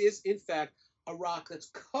 this is, in fact, a rock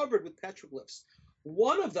that's covered with petroglyphs.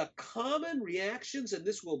 One of the common reactions, and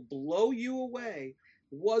this will blow you away,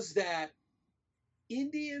 was that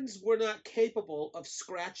Indians were not capable of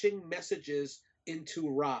scratching messages into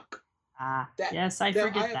rock. Yes, I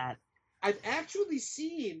forget that. I've actually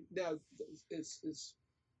seen, now,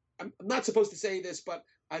 I'm not supposed to say this, but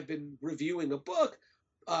I've been reviewing a book,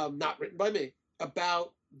 not written by me,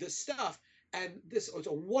 about this stuff. And this was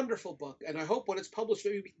a wonderful book. And I hope when it's published,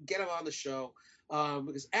 maybe we can get him on the show,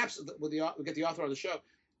 because absolutely we'll get the author on the show.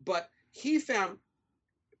 But he found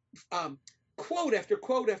quote after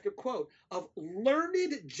quote after quote of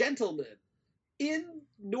learned gentlemen in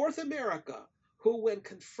North America who, when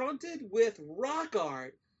confronted with rock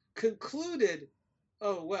art, concluded,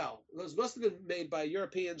 oh, well, those must have been made by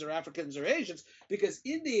Europeans or Africans or Asians, because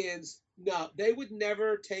Indians, no, they would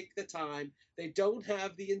never take the time. They don't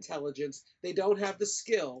have the intelligence. They don't have the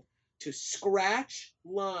skill to scratch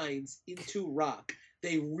lines into rock.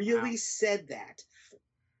 They really said that.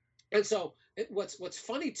 And so what's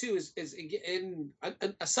funny, too, is in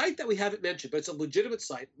a site that we haven't mentioned, but it's a legitimate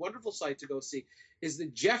site, wonderful site to go see, is the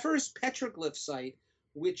Jeffers Petroglyph site,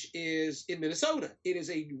 which is in Minnesota. It is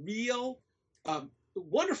a real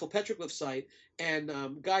wonderful petroglyph site, and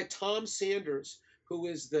guy Tom Sanders, who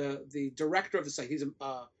is the director of the site. He's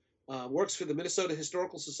works for the Minnesota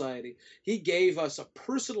Historical Society. He gave us a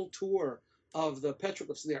personal tour of the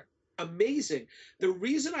petroglyphs, and they're amazing. The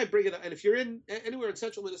reason I bring it up, and if you're anywhere in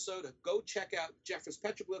central Minnesota, go check out Jeffress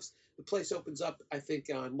Petroglyphs. The place opens up, I think,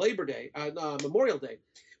 on Labor Day, Memorial Day.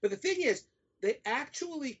 But the thing is, they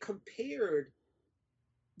actually compared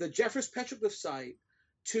the Jeffress Petroglyph site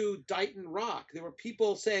to Dighton Rock. There were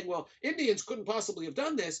people saying, well, Indians couldn't possibly have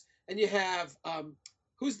done this. And you have,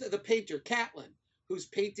 who's the painter? Catlin, who's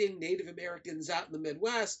painting Native Americans out in the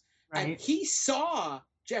Midwest. Right. And he saw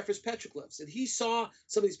Jeffress petroglyphs, and he saw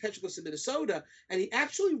some of these petroglyphs in Minnesota, and he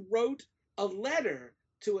actually wrote a letter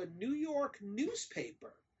to a New York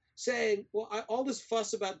newspaper saying, well, all this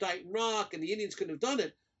fuss about Dighton Rock and the Indians couldn't have done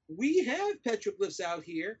it. We have petroglyphs out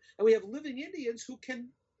here, and we have living Indians who can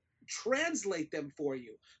translate them for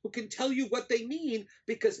you, who can tell you what they mean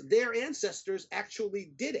because their ancestors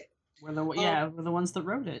actually did it. We're the ones that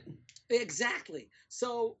wrote it. Exactly.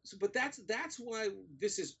 So but that's why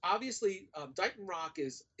this is obviously Dighton Rock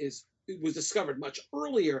was discovered much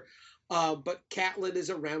earlier, but Catlin is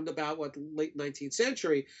around about late 19th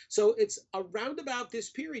century. So it's around about this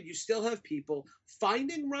period you still have people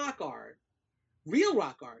finding rock art, real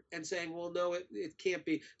rock art, and saying, well, no, it can't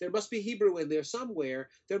be. There must be Hebrew in there somewhere.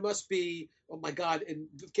 There must be, oh my God, in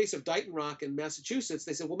the case of Dighton Rock in Massachusetts,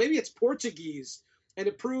 they said, well, maybe it's Portuguese. And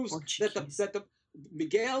it proves that the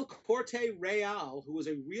Miguel Corte Real, who was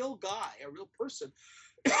a real guy, a real person,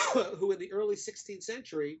 who in the early 16th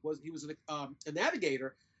century was a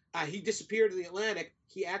navigator. He disappeared in the Atlantic.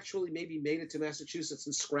 He actually maybe made it to Massachusetts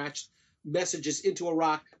and scratched messages into a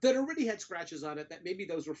rock that already had scratches on it, that maybe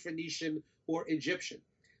those were Phoenician or Egyptian.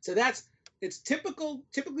 So it's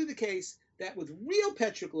typically the case that with real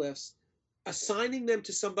petroglyphs, assigning them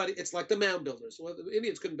to somebody, it's like the mound builders. Well, the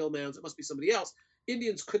Indians couldn't build mounds, it must be somebody else.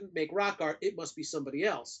 Indians couldn't make rock art, it must be somebody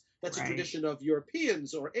else. That's a tradition of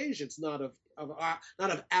Europeans or Asians, not of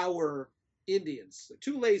our Indians. They're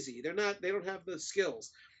too lazy. They don't have the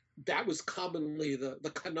skills. That was commonly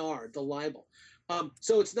the canard, the libel.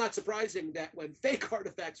 So it's not surprising that when fake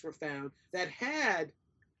artifacts were found that had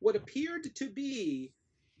what appeared to be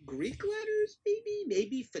Greek letters,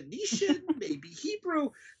 maybe Phoenician, maybe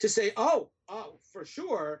Hebrew, to say, oh, for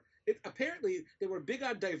sure. Apparently, they were big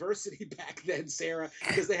on diversity back then, Sarah,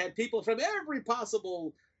 because they had people from every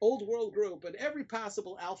possible old world group and every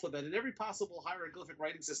possible alphabet and every possible hieroglyphic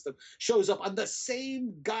writing system shows up on the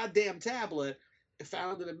same goddamn tablet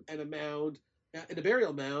found in a mound, in a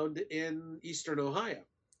burial mound in eastern Ohio.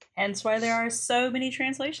 Hence why there are so many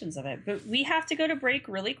translations of it. But we have to go to break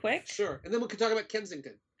really quick. Sure. And then we can talk about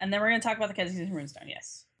Kensington. And then we're going to talk about the Kensington Runestone,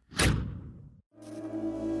 yes.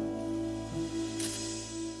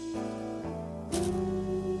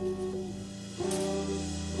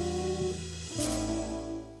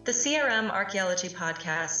 The CRM Archaeology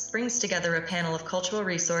Podcast brings together a panel of cultural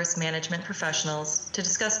resource management professionals to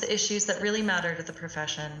discuss the issues that really matter to the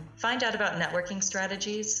profession. Find out about networking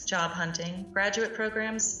strategies, job hunting, graduate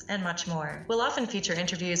programs, and much more. We'll often feature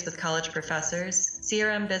interviews with college professors,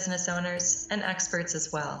 CRM business owners, and experts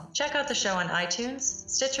as well. Check out the show on iTunes,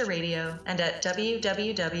 Stitcher Radio, and at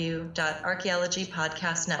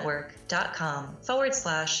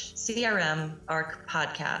www.archaeologypodcastnetwork.com/CRM Arc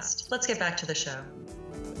Podcast. Let's get back to the show.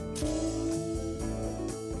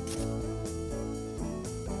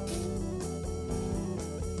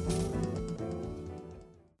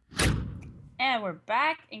 And we're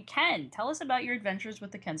back. And Ken, tell us about your adventures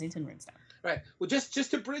with the Kensington Runestone. Right. Well,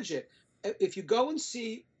 just to bridge it, if you go and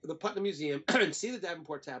see the Putnam Museum and see the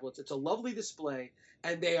Davenport tablets, it's a lovely display,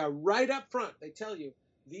 and they are right up front. They tell you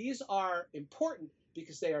these are important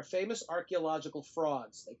because they are famous archaeological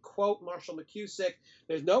frauds. They quote Marshall McCusick.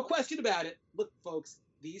 There's no question about it. Look, folks,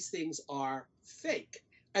 these things are fake.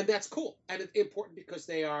 And that's cool. And it's important because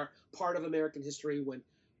they are part of American history when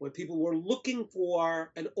people were looking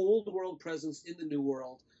for an old world presence in the new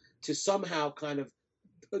world to somehow kind of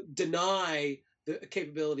deny the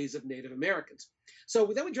capabilities of Native Americans. So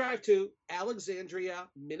then we drive to Alexandria,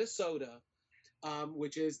 Minnesota,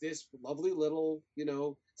 which is this lovely little,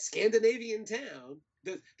 Scandinavian town.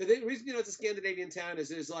 The reason it's a Scandinavian town is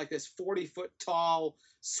there's like this 40-foot tall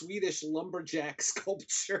Swedish lumberjack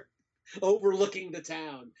sculpture overlooking the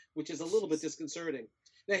town, which is a little bit disconcerting.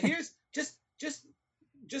 Now here's just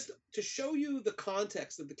to show you the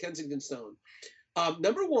context of the Kensington Stone.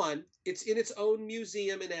 Number one, it's in its own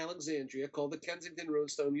museum in Alexandria called the Kensington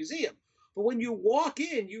Runestone Museum. But when you walk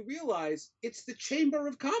in, you realize it's the Chamber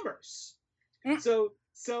of Commerce. So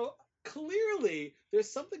clearly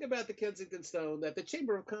there's something about the Kensington Stone that the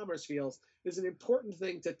Chamber of Commerce feels is an important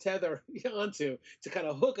thing to tether onto, to kind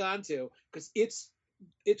of hook onto, because it's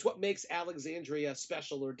what makes Alexandria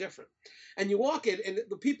special or different. And you walk in, and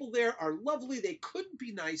the people there are lovely. They couldn't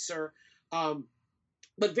be nicer.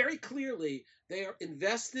 But very clearly, they are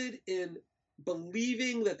invested in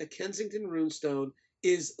believing that the Kensington Runestone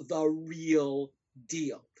is the real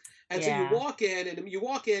deal. And so you walk in,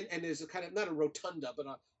 and there's a kind of, not a rotunda,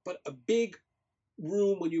 but a big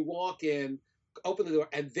room when you walk in, open the door,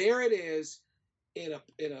 and there it is in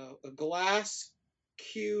a glass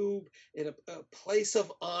cube in a place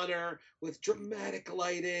of honor with dramatic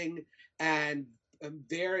lighting, and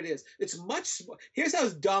there it is. It's much. Here's how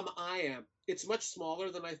dumb I am. It's much smaller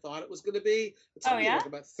than I thought it was going to be. It's only like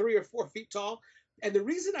about 3 or 4 feet tall. And the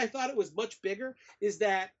reason I thought it was much bigger is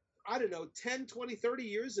that, I don't know, 10, 20, 30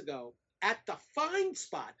 years ago, at the find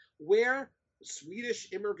spot where Swedish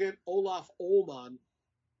immigrant Olof Ullman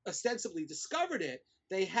ostensibly discovered it,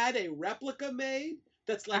 they had a replica made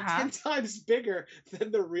that's like 10 times bigger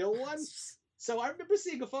than the real one. So I remember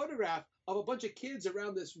seeing a photograph of a bunch of kids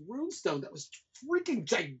around this runestone that was freaking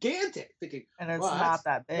gigantic, thinking, and it's not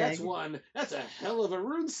that big. That's a hell of a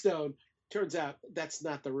runestone. Turns out that's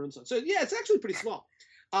not the runestone. So yeah, it's actually pretty small.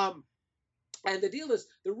 And the deal is,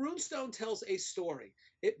 the runestone tells a story.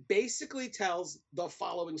 It basically tells the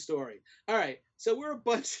following story. All right, so we're a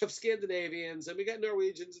bunch of Scandinavians, and we got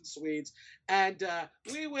Norwegians and Swedes, and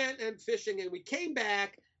we went and fishing, and we came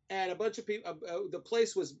back, and a bunch of people, the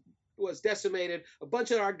place was decimated. A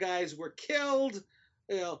bunch of our guys were killed.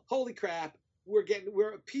 Holy crap! We're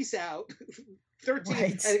peace out. 13, right.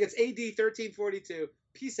 I think it's AD 1342.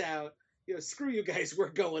 Peace out. Screw you guys. We're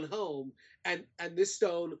going home. And this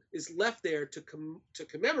stone is left there to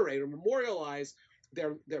commemorate or memorialize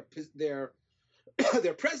their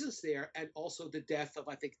their presence there, and also the death of,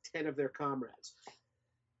 I think, 10 of their comrades.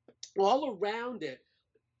 All around it,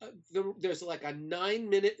 there's like a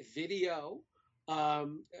 9-minute video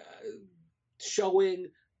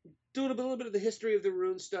doing a little bit of the history of the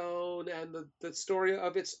runestone and the story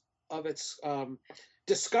of its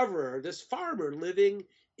discoverer, this farmer living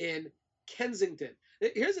in Kensington.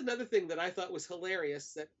 Here's another thing that I thought was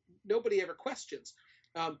hilarious that nobody ever questions.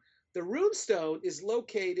 The runestone is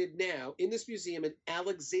located now in this museum in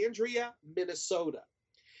Alexandria, Minnesota.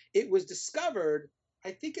 It was discovered,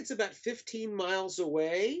 I think it's about 15 miles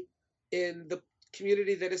away in the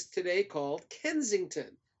community that is today called Kensington.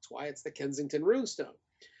 That's why it's the Kensington Runestone.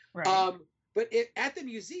 Right. But at the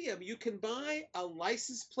museum, you can buy a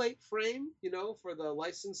license plate frame, for the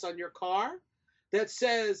license on your car, that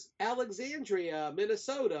says Alexandria,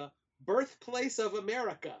 Minnesota, birthplace of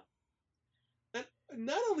America. And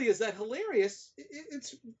not only is that hilarious,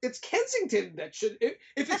 it's Kensington that should, if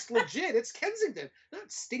it's legit, it's Kensington,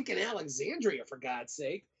 not stinking Alexandria, for God's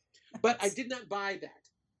sake. But I did not buy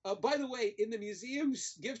that. By the way, in the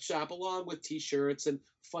museum's gift shop, along with T-shirts and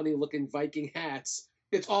funny-looking Viking hats,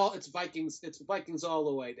 it's Vikings. It's Vikings all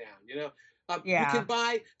the way down. You can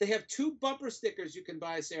buy. They have 2 bumper stickers you can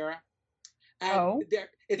buy, Sarah. And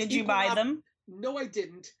did you buy them? No, I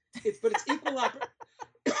didn't. But it's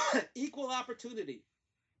equal opportunity.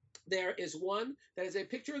 There is one that has a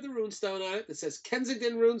picture of the runestone on it that says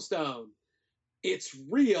Kensington Runestone. It's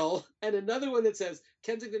real, and another one that says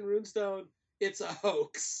Kensington Runestone. It's a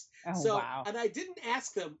hoax. Wow. And I didn't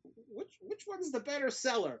ask them which one's the better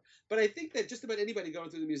seller, but I think that just about anybody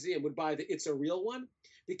going through the museum would buy the It's a Real one,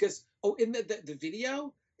 because in the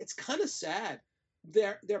video, it's kind of sad.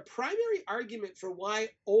 Their primary argument for why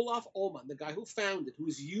Olof Ullman, the guy who found it,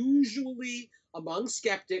 who's usually among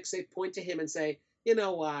skeptics, they point to him and say, you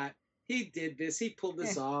know what? He did this. He pulled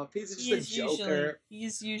this off. He's just a joker.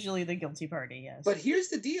 He's usually the guilty party, yes. But here's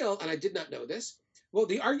the deal, and I did not know this. Well,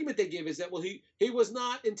 the argument they give is that, he was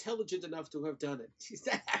not intelligent enough to have done it.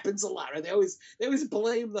 That happens a lot, right? They always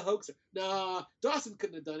blame the hoaxer. No, Dawson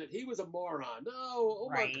couldn't have done it. He was a moron. No,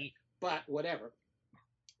 right. But whatever.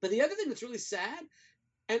 But the other thing that's really sad,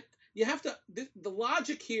 and you have to, the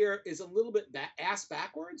logic here is a little bit ass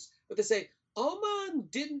backwards, but they say Ullman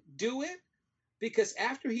didn't do it because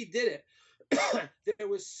after he did it, there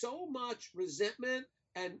was so much resentment,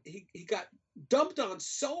 and he got dumped on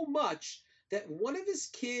so much that one of his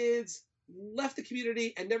kids left the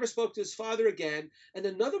community and never spoke to his father again, and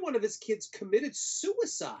another one of his kids committed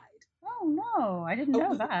suicide. Oh no, I didn't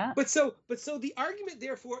know that. But so the argument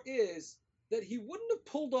therefore is that he wouldn't have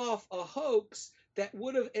pulled off a hoax that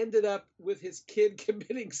would have ended up with his kid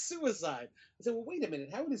committing suicide. I said, well, wait a minute,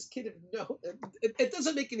 how would his kid have known? It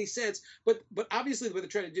doesn't make any sense. But obviously what they're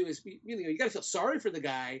trying to do is, you got to feel sorry for the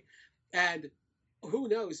guy, and who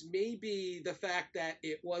knows? Maybe the fact that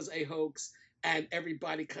it was a hoax and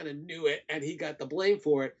everybody kind of knew it, and he got the blame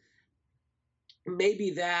for it.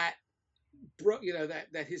 Maybe that,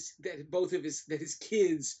 that his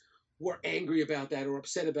kids were angry about that or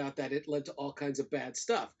upset about that. It led to all kinds of bad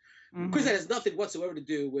stuff. Of course, that has nothing whatsoever to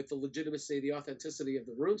do with the legitimacy, the authenticity of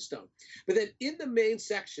the runestone. But then in the main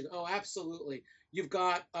section, oh, absolutely, you've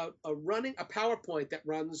got a PowerPoint that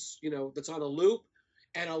runs, that's on a loop,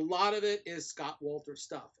 and a lot of it is Scott Wolter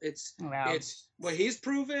stuff. It's where he's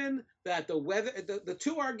proven that the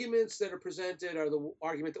two arguments that are presented are the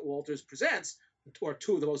argument that Wolters presents, or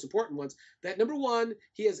two of the most important ones. That number one,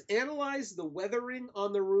 he has analyzed the weathering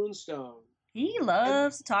on the runestone. He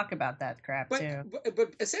loves to talk about that crap too.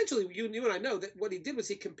 But essentially, you and I know that what he did was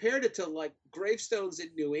he compared it to like gravestones in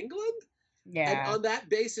New England. Yeah. And on that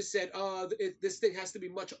basis said, this thing has to be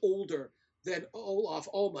much older than Olaf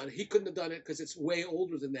Ullmann. He couldn't have done it because it's way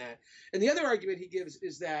older than that. And the other argument he gives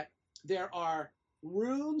is that there are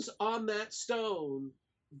runes on that stone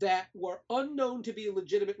that were unknown to be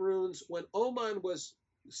legitimate runes when Ullmann was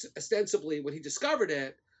ostensibly, when he discovered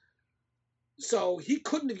it. So he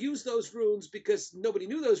couldn't have used those runes because nobody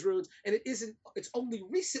knew those runes. And it's only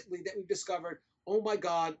recently that we've discovered, oh my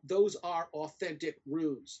God, those are authentic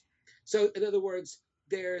runes. So in other words,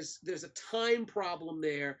 there's a time problem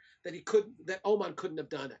there that Ullmann couldn't have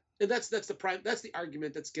done it. And that's the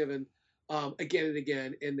argument that's given again and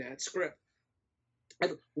again in that script.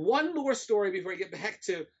 And one more story before I get back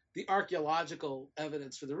to the archaeological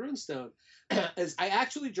evidence for the runestone is I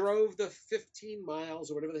actually drove the 15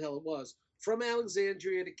 miles or whatever the hell it was from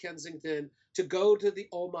Alexandria to Kensington to go to the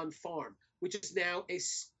Ullmann farm, which is now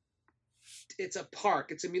it's a park.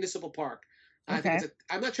 It's a municipal park. Okay.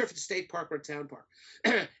 I'm not sure if it's a state park or a town park.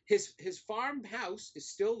 His farmhouse is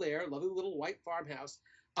still there, lovely little white farmhouse.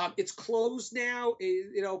 It's closed now.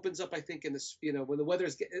 It opens up, I think, in this, when the weather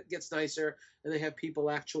gets nicer and they have people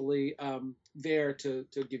actually there to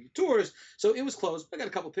give you tours. So it was closed. I got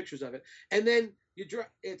a couple pictures of it. And then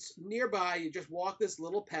it's nearby. You just walk this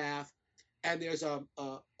little path, and there's a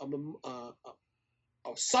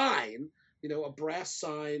sign, a brass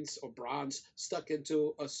sign or bronze stuck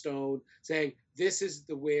into a stone saying, "This is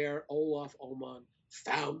where Olaf Ullmann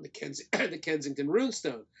found the Kensington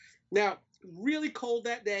runestone." Now, really cold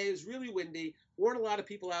that day. It was really windy. Weren't a lot of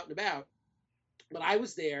people out and about. But I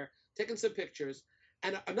was there taking some pictures,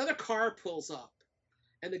 and another car pulls up.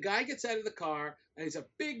 And the guy gets out of the car, and he's a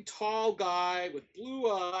big, tall guy with blue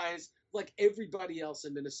eyes, like everybody else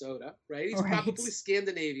in Minnesota, right? He's probably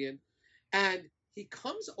Scandinavian. And he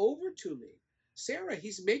comes over to me. Sarah,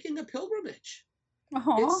 he's making a pilgrimage.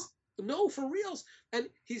 No, for reals. And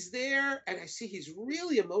he's there, and I see he's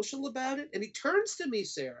really emotional about it. And he turns to me,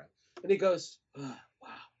 Sarah, and he goes, "Oh,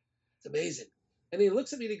 wow, it's amazing." And he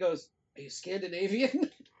looks at me and he goes, "Are you Scandinavian?"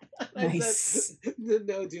 Nice. I said,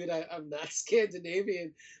 "No, dude, I'm not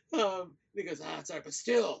Scandinavian." He goes, "It's all right, but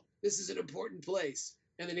still, this is an important place."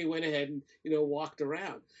 And then he went ahead and, walked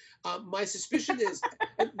around. My suspicion is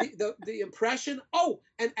the impression. Oh,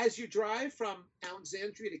 and as you drive from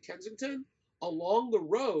Alexandria to Kensington, along the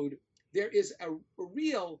road, there is a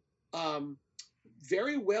real,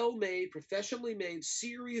 very well-made, professionally made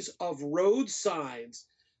series of road signs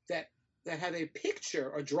that have a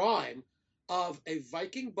picture, a drawing of a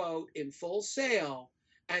Viking boat in full sail,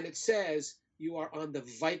 and it says, "You are on the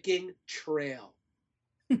Viking Trail."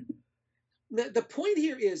 The point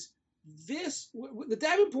here is the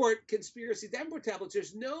Davenport conspiracy, Davenport tablets,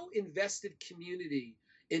 there's no invested community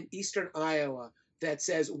in eastern Iowa that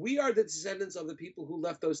says we are the descendants of the people who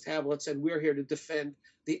left those tablets and we're here to defend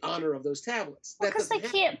the honor of those tablets. Because they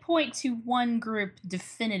can't point to one group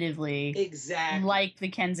definitively, exactly, like the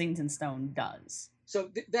Kensington Stone does.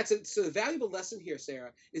 So so the valuable lesson here,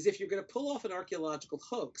 Sarah, is if you're going to pull off an archaeological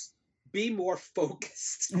hoax, be more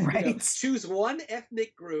focused. Right. Choose one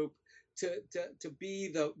ethnic group to be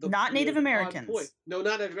the not Native Americans. Point. No,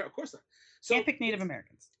 not Native Americans. Of course not. So, can't pick Native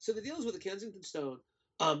Americans. So the deal is with the Kensington Stone.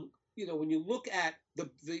 When you look at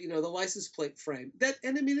the license plate frame,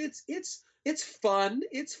 it's fun,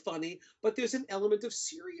 it's funny, but there's an element of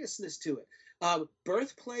seriousness to it.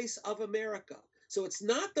 Birthplace of America. So it's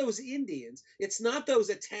not those Indians, it's not those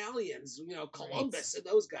Italians, Columbus and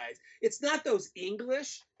those guys. It's not those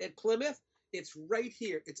English at Plymouth. It's right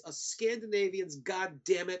here. It's a Scandinavians, God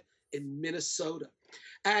damn it, in Minnesota.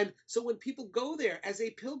 And so when people go there as a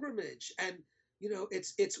pilgrimage, and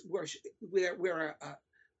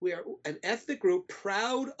we're an ethnic group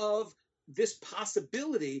proud of this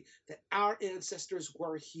possibility that our ancestors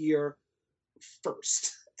were here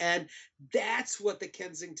first. And that's what the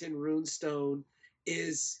Kensington runestone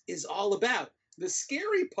is all about. The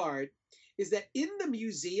scary part is that in the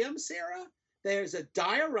museum, Sarah, there's a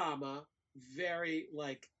diorama, very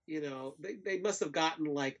like, they must have gotten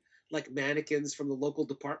like mannequins from the local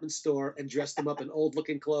department store and dressed them up in old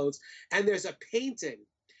looking clothes. And there's a painting.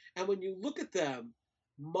 And when you look at them,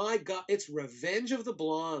 my God, it's Revenge of the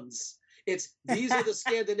Blondes. These are the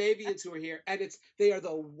Scandinavians who are here, and they are the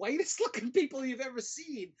whitest looking people you've ever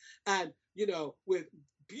seen, and with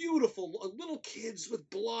beautiful little kids with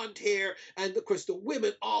blonde hair, and of course the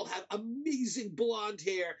women all have amazing blonde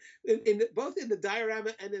hair. Both in the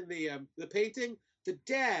diorama and in the painting, the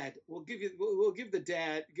dad will give you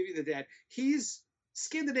the dad. He's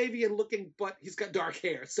Scandinavian looking, but he's got dark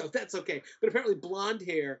hair, so that's okay. But apparently, blonde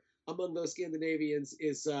hair among those Scandinavians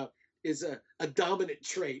is a dominant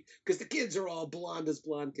trait, because the kids are all blonde as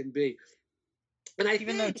blonde can be. And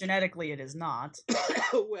even though genetically it is not.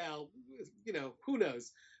 Well, who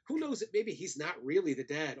knows? Who knows that maybe he's not really the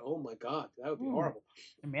dad? Oh my God, that would be horrible.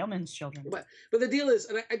 The mailman's children. But the deal is,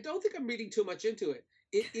 and I don't think I'm reading too much into it.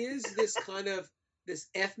 It is this kind of this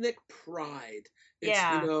ethnic pride.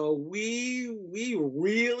 It's, we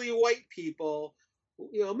really white people.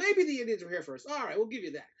 Maybe the Indians were here first. All right, we'll give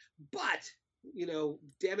you that. But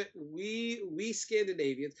damn it, we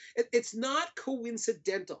Scandinavians. It's not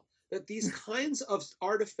coincidental that these kinds of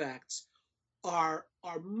artifacts are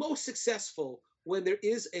most successful when there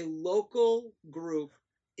is a local group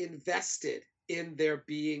invested in their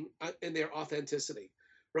being, in their authenticity,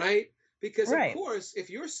 right? Because of course,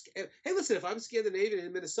 if I'm Scandinavian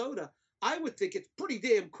in Minnesota, I would think it's pretty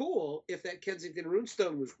damn cool if that Kensington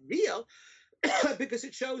runestone was real, because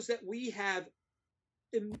it shows that we have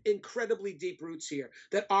incredibly deep roots here,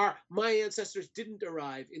 that my ancestors didn't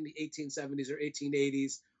arrive in the 1870s or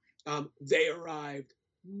 1880s. They arrived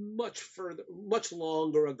much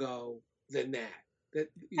longer ago than that.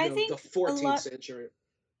 I think the 14th century.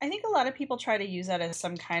 I think a lot of people try to use that as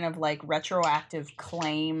some kind of like retroactive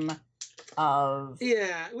claim of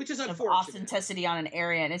which is unfortunate, of authenticity on an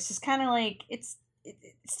area, and it's just kind of like it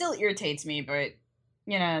still irritates me, but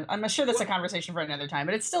I'm sure that's a conversation for another time.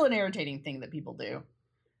 But it's still an irritating thing that people do.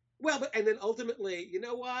 Well, and then ultimately, you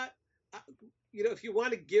know what? If you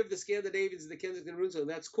want to give the Scandinavians the Kensington runestone,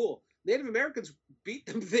 that's cool. Native Americans beat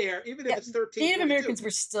them there, even if it's 13. Native Americans were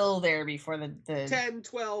still there before the 10,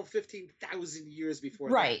 12, 15,000 years before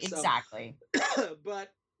right, that. Exactly.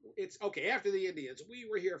 But it's okay, after the Indians, we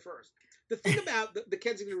were here first. The thing about the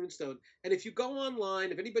Kensington runestone, and if you go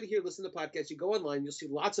online, if anybody here listens to podcasts, you go online, you'll see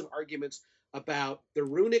lots of arguments about the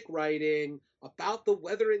runic writing, about the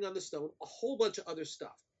weathering on the stone, a whole bunch of other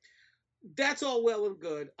stuff. That's all well and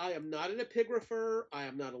good. I am not an epigrapher. I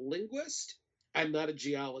am not a linguist. I'm not a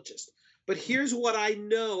geologist. But here's what I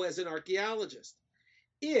know as an archaeologist.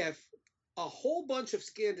 If a whole bunch of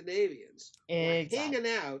Scandinavians were hanging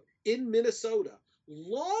out in Minnesota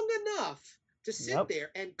long enough to sit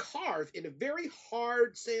there and carve in a very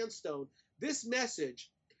hard sandstone this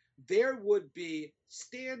message, there would be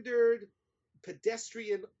standard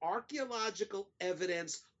pedestrian archaeological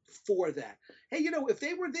evidence for that. Hey, if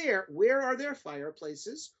they were there, where are their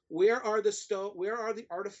fireplaces? Where are the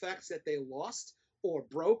artifacts that they lost or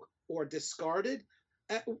broke or discarded?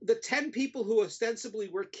 The 10 people who ostensibly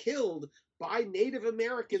were killed by Native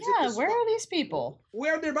Americans. Yeah, where are these people?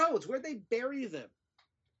 Where are their bones? Where'd they bury them?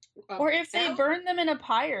 Or if they burned them in a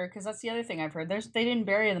pyre, because that's the other thing I've heard. They didn't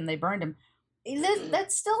bury them; they burned them.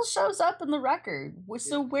 That still shows up in the record.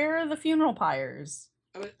 So where are the funeral pyres?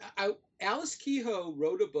 I mean, Alice Kehoe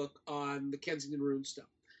wrote a book on the Kensington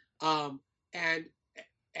runestone, and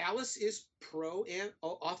Alice is pro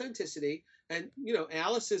authenticity, and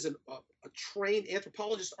Alice is a trained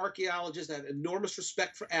anthropologist, archaeologist. I have enormous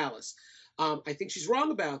respect for Alice. I think she's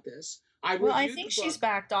wrong about this. I think she's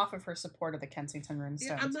backed off of her support of the Kensington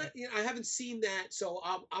runestone. I'm not. I haven't seen that, so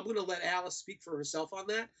I'm going to let Alice speak for herself on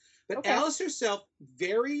that. But Alice herself,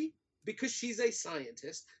 because she's a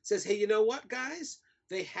scientist, says, "Hey, you know what, guys?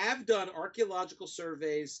 They have done archaeological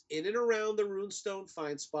surveys in and around the runestone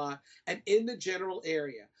find spot and in the general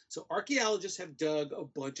area. So archaeologists have dug a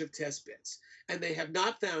bunch of test bits, and they have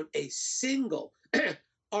not found a single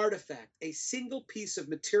artifact, a single piece of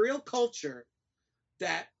material culture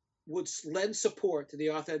that would lend support to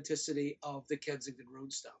the authenticity of the Kensington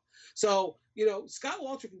runestone." So, Scott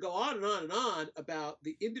Walter can go on and on and on about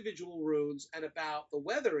the individual runes and about the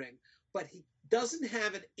weathering, but he doesn't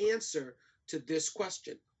have an answer to this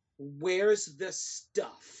question. Where's the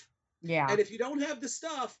stuff? Yeah. And if you don't have the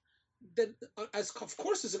stuff, then of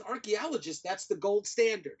course, as an archaeologist, that's the gold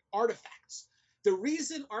standard, artifacts. The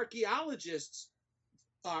reason archaeologists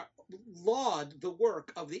laud the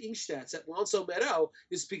work of the Ingstadts at L'Anse aux Meadows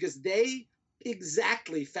is because they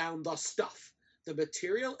exactly found the stuff. the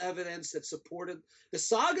material evidence that supported the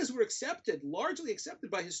sagas were largely accepted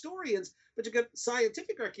by historians, but you got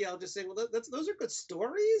scientific archaeologists saying, well, those are good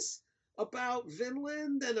stories about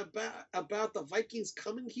Vinland and about the Vikings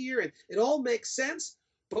coming here, and it all makes sense,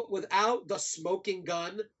 but without the smoking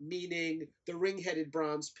gun, meaning the ring-headed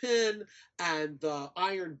bronze pin and the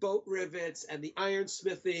iron boat rivets and the iron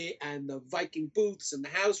smithy and the Viking booths and the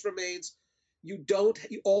house remains.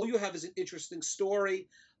 All you have is an interesting story,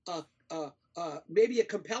 maybe a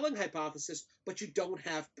compelling hypothesis, but you don't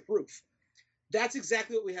have proof. That's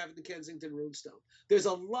exactly what we have in the Kensington Runestone. There are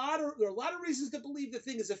a lot of reasons to believe the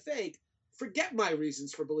thing is a fake. Forget my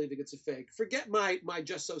reasons for believing it's a fake. Forget my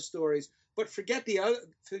just so stories, but forget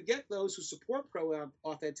those who support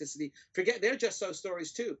pro-authenticity. Forget their just so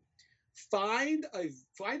stories too. Find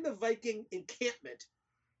the Viking encampment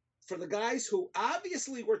for the guys who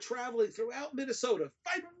obviously were traveling throughout Minnesota.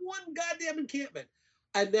 Find one goddamn encampment,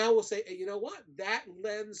 and now we'll say, hey, you know what? That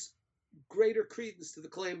lends greater credence to the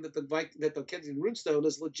claim that the Kensington Runestone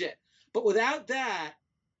is legit. But without that,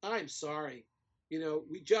 I'm sorry,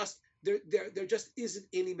 there just isn't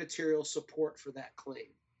any material support for that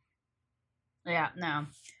claim. Yeah, no.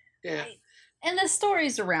 Yeah. And the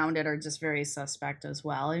stories around it are just very suspect as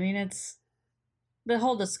well. I mean, it's the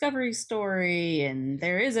whole discovery story, and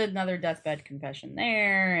there is another deathbed confession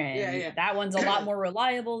there, and that one's a lot more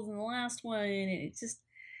reliable than the last one. It's just,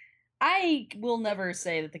 I will never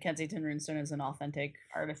say that the Kensington Runestone is an authentic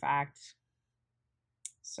artifact.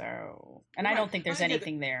 So, and I don't think there's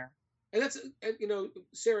anything there. And that's,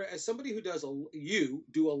 Sarah, as somebody who you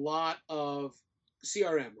do a lot of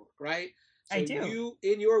CRM work, right? So I do. You,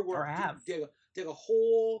 in your work, or have. did a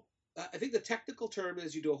whole, I think the technical term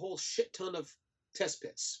is you do a whole shit ton of test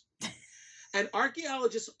pits. And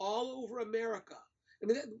archaeologists all over America, I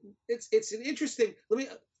mean, it's an interesting,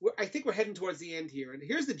 I think we're heading towards the end here. And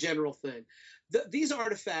here's the general thing. These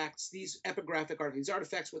artifacts, these epigraphic artifacts, these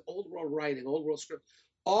artifacts with Old World writing, Old World script,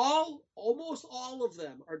 almost all of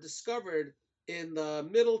them are discovered in the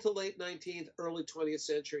middle to late 19th, early 20th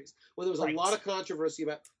centuries, when there was a lot of controversy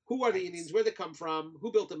about who are the Indians, where they come from,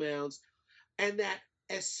 who built the mounds, and that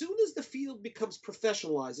as soon as the field becomes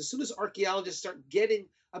professionalized, as soon as archaeologists start getting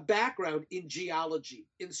a background in geology,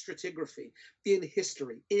 in stratigraphy, in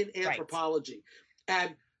history, in anthropology,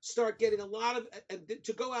 and start getting a lot of, and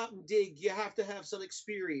to go out and dig, you have to have some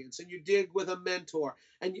experience, and you dig with a mentor.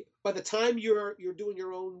 And by the time you're doing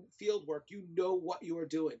your own field work, you know what you are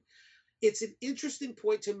doing. It's an interesting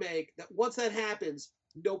point to make that once that happens,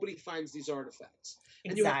 nobody finds these artifacts.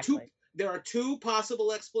 And there are two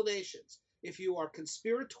possible explanations. If you are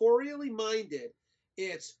conspiratorially minded,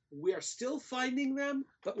 it's we're still finding them,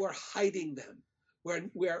 but we're hiding them.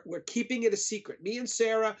 We're keeping it a secret. Me and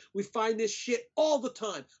Sarah, we find this shit all the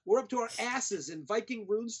time. We're up to our asses in Viking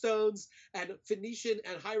runestones and Phoenician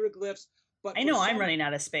and hieroglyphs. But I know I'm running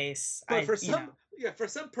out of space. But for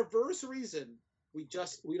some perverse reason, we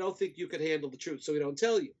don't think you could handle the truth, so we don't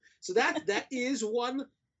tell you. So that is one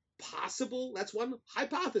possible. That's one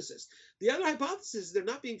hypothesis. The other hypothesis is they're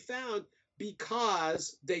not being found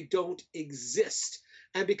because they don't exist,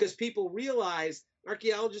 and because people realize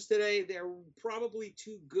archaeologists today, they're probably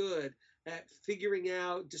too good at figuring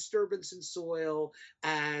out disturbance in soil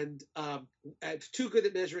and too good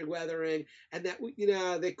at measuring weathering, and that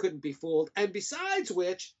they couldn't be fooled. And besides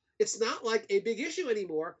which, it's not like a big issue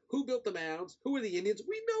anymore. Who built the mounds? Who are the Indians?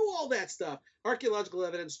 We know all that stuff. Archaeological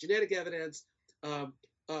evidence, genetic evidence,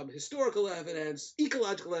 historical evidence,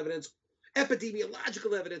 ecological evidence,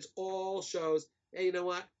 epidemiological evidence all shows, hey, you know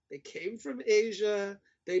what? They came from Asia.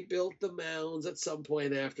 They built the mounds at some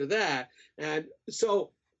point after that. And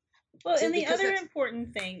so... Well, and the other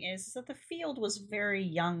important thing is that the field was very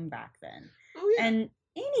young back then. Oh, yeah. And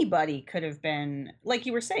anybody could have been, like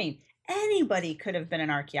you were saying, anybody could have been an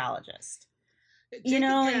archaeologist. Jacob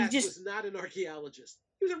Cass was not an archaeologist.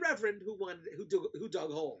 He was a reverend who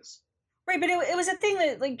dug holes. Right, but it was a thing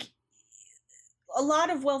that, like, a lot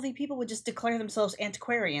of wealthy people would just declare themselves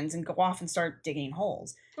antiquarians and go off and start digging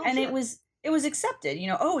holes. And sure. It was accepted,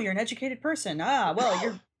 oh, you're an educated person.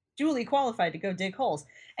 You're duly qualified to go dig holes.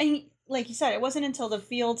 And like you said, it wasn't until the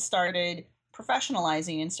field started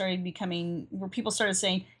professionalizing and started becoming where people started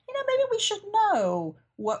saying, maybe we should know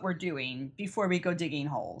what we're doing before we go digging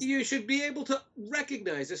holes. You should be able to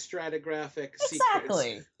recognize a stratigraphic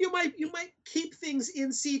sequence. You might keep things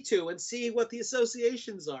in situ and see what the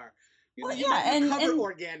associations are. You might recover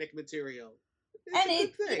organic material.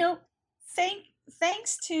 It's a good thing.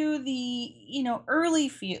 Thanks to the early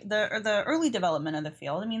the early development of the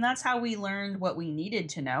field. I mean, that's how we learned what we needed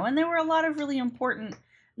to know, and there were a lot of really important,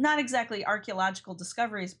 not exactly archaeological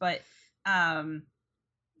discoveries, but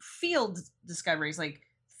field discoveries, like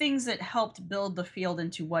things that helped build the field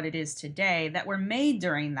into what it is today that were made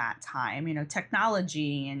during that time. You know,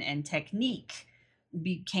 technology and technique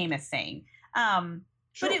became a thing.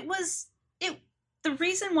 Sure. But the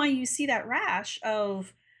reason why you see that rash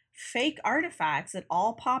of fake artifacts that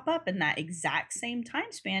all pop up in that exact same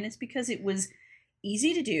time span is because it was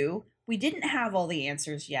easy to do. We didn't have all the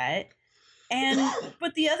answers yet.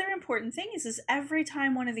 But the other important thing is every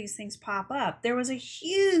time one of these things pop up, there was a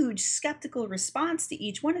huge skeptical response to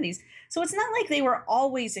each one of these. So it's not like they were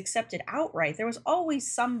always accepted outright. There was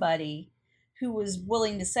always somebody who was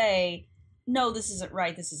willing to say, no, this isn't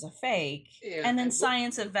right, this is a fake. Yeah, and then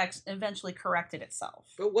science eventually corrected itself.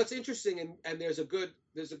 But what's interesting, and there's a good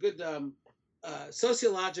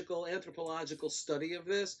sociological, anthropological study of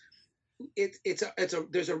this.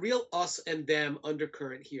 There's a real us and them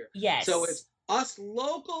undercurrent here. Yes. So it's us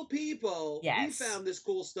local people. Yes. We found this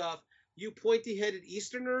cool stuff. You pointy-headed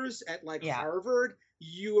Easterners at Yeah. Harvard,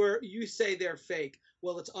 you say they're fake.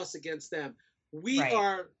 Well, it's us against them.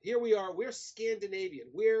 Right. We're Scandinavian.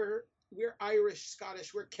 We're Irish,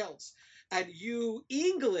 Scottish, we're Celts. And you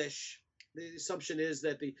English, the assumption is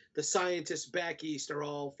that the scientists back east are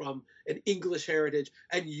all from an English heritage,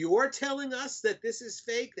 and you're telling us that this is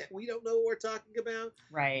fake, that we don't know what we're talking about.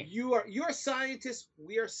 Right. You're scientists,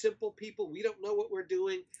 we are simple people, we don't know what we're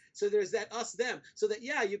doing. So there's that us them. So that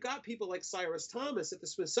you got people like Cyrus Thomas at the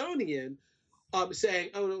Smithsonian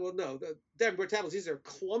saying, oh well, no, the Denver tablets, these are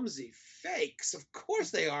clumsy fakes. Of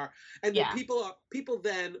course they are. And then people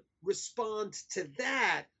then respond to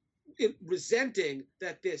that, resenting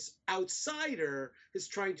that this outsider is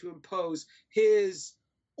trying to impose his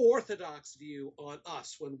orthodox view on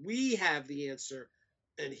us when we have the answer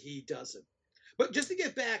and he doesn't. But just to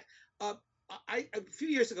get back, a few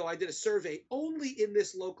years ago I did a survey only in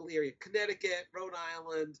this local area, Connecticut, Rhode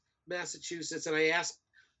Island, Massachusetts, and I asked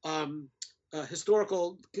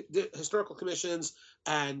historical commissions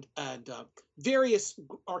and various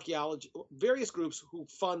groups who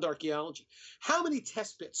fund archaeology. How many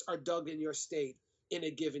test pits are dug in your state in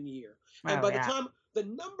a given year? And by the time the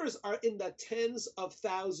numbers are in the tens of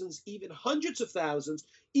thousands, even hundreds of thousands,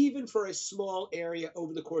 even for a small area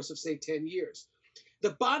over the course of, say, 10 years.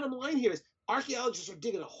 The bottom line here is archaeologists are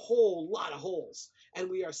digging a whole lot of holes, and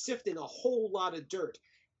we are sifting a whole lot of dirt.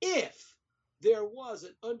 If there was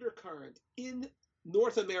an undercurrent in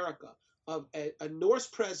North America of a Norse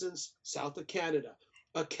presence south of Canada,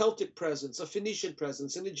 a Celtic presence, a Phoenician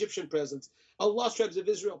presence, an Egyptian presence, a Lost Tribes of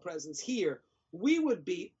Israel presence here, we would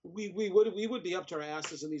be up to our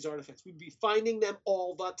asses in these artifacts. We'd be finding them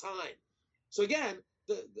all the time. So again,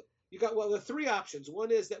 you got the three options.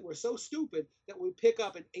 One is that we're so stupid that we pick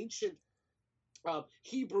up an ancient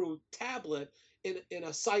Hebrew tablet in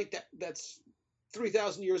a site that's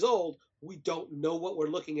 3,000 years old. We don't know what we're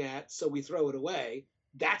looking at, so we throw it away.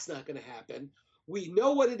 That's not going to happen. We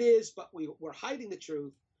know what it is, but we're hiding the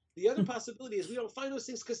truth. The other possibility is we don't find those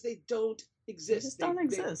things because they don't exist. They just don't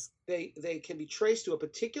exist. They can be traced to a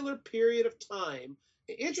particular period of time,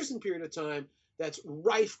 an interesting period of time that's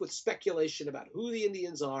rife with speculation about who the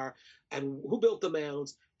Indians are and who built the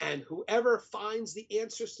mounds, and whoever finds the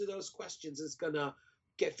answers to those questions is going to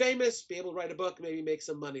get famous, be able to write a book, maybe make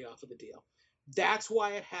some money off of the deal. That's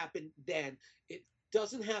why it happened then. It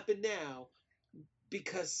doesn't happen now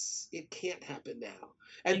because it can't happen now.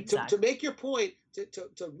 And exactly. to make your point,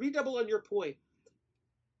 to redouble on your point,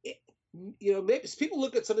 maybe people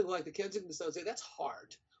look at something like the Kensington Stone and say that's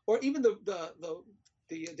hard, or even the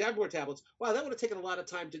Davenport tablets. Wow, that would have taken a lot of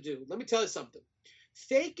time to do. Let me tell you something.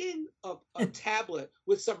 Faking a tablet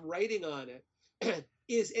with some writing on it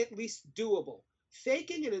is at least doable.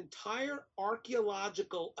 Faking an entire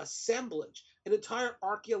archaeological assemblage, an entire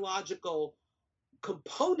archaeological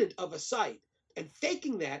component of a site, and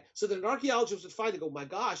faking that so that an archaeologist would find and go, my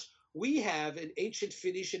gosh, we have an ancient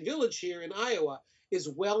Phoenician village here in Iowa, is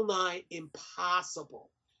well nigh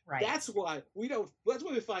impossible. Right. That's why we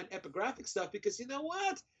find epigraphic stuff, because you know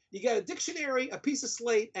what? You got a dictionary, a piece of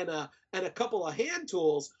slate, and a couple of hand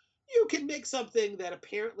tools. You can make something that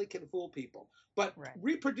apparently can fool people. But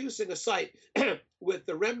reproducing a site with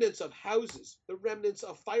the remnants of houses, the remnants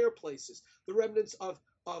of fireplaces, the remnants of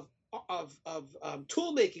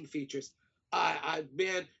tool making features,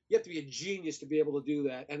 man, you have to be a genius to be able to do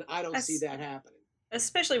that, and I don't see that happening.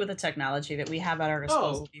 Especially with the technology that we have at our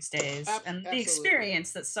disposal these days, and the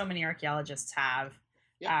experience that so many archaeologists have.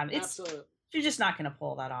 Absolutely. You're just not going to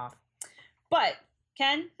pull that off. But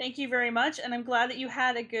Ken, thank you very much, and I'm glad that you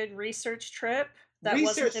had a good research trip. That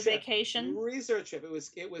wasn't a vacation. Research trip.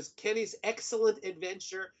 It was Kenny's excellent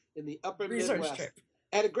adventure in the upper research Midwest. Trip.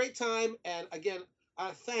 I had a great time, and again,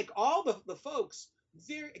 I thank all the folks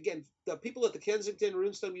again, the people at the Kensington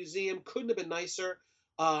Runestone Museum couldn't have been nicer.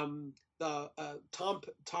 Tom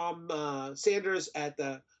Sanders at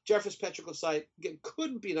the Jeffers Petrichor site, again,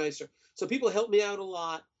 couldn't be nicer. So people helped me out a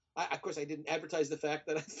lot. Of course, I didn't advertise the fact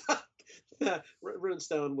that I thought that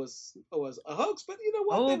Runestone was a hoax, but you know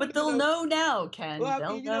what? Oh, but they'll know now, Ken. Well,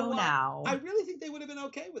 they'll know now. I really think they would have been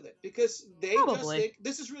okay with it because they just think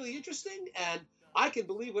this is really interesting, and I can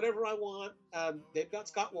believe whatever I want. They've got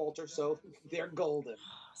Scott Wolter, so they're golden.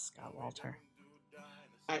 Scott Wolter.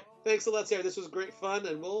 All right, thanks a lot, Sarah. This was great fun,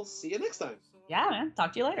 and we'll see you next time. Yeah, man.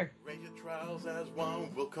 Talk to you later. Ranger trials as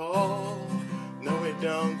one will call. No, we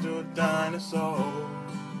don't do dinosaurs.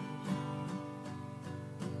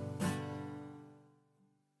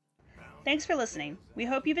 Thanks for listening. We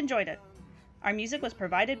hope you've enjoyed it. Our music was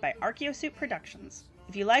provided by Archaeosuit Productions.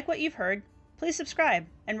 If you like what you've heard, please subscribe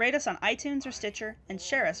and rate us on iTunes or Stitcher and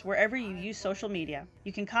share us wherever you use social media.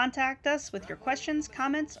 You can contact us with your questions,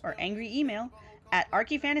 comments, or angry email at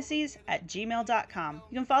archyfantasies@gmail.com.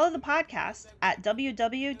 You can follow the podcast at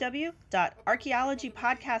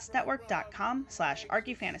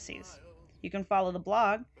www.archaeologypodcastnetwork.com/archyfantasies. You can follow the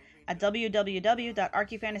blog at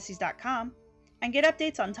www.archyfantasies.com and get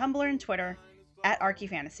updates on Tumblr and Twitter at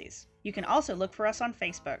archyfantasies. You can also look for us on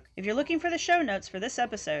Facebook. If you're looking for the show notes for this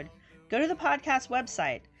episode, go to the podcast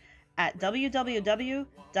website at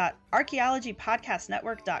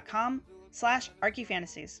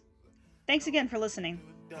www.archaeologypodcastnetwork.com/archyfantasies. Thanks again for listening.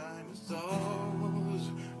 Dinosaurs.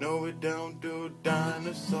 No, we don't do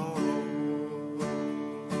dinosaurs.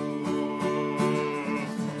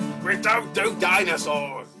 We don't do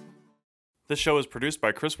dinosaurs. This show is produced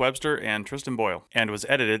by Chris Webster and Tristan Boyle, and was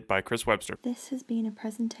edited by Chris Webster. This has been a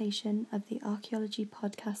presentation of the Archaeology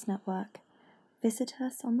Podcast Network. Visit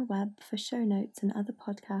us on the web for show notes and other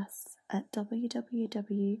podcasts at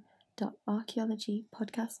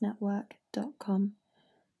www.archaeologypodcastnetwork.com.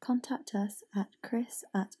 Contact us at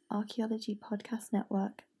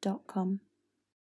chris@archaeologypodcastnetwork.com.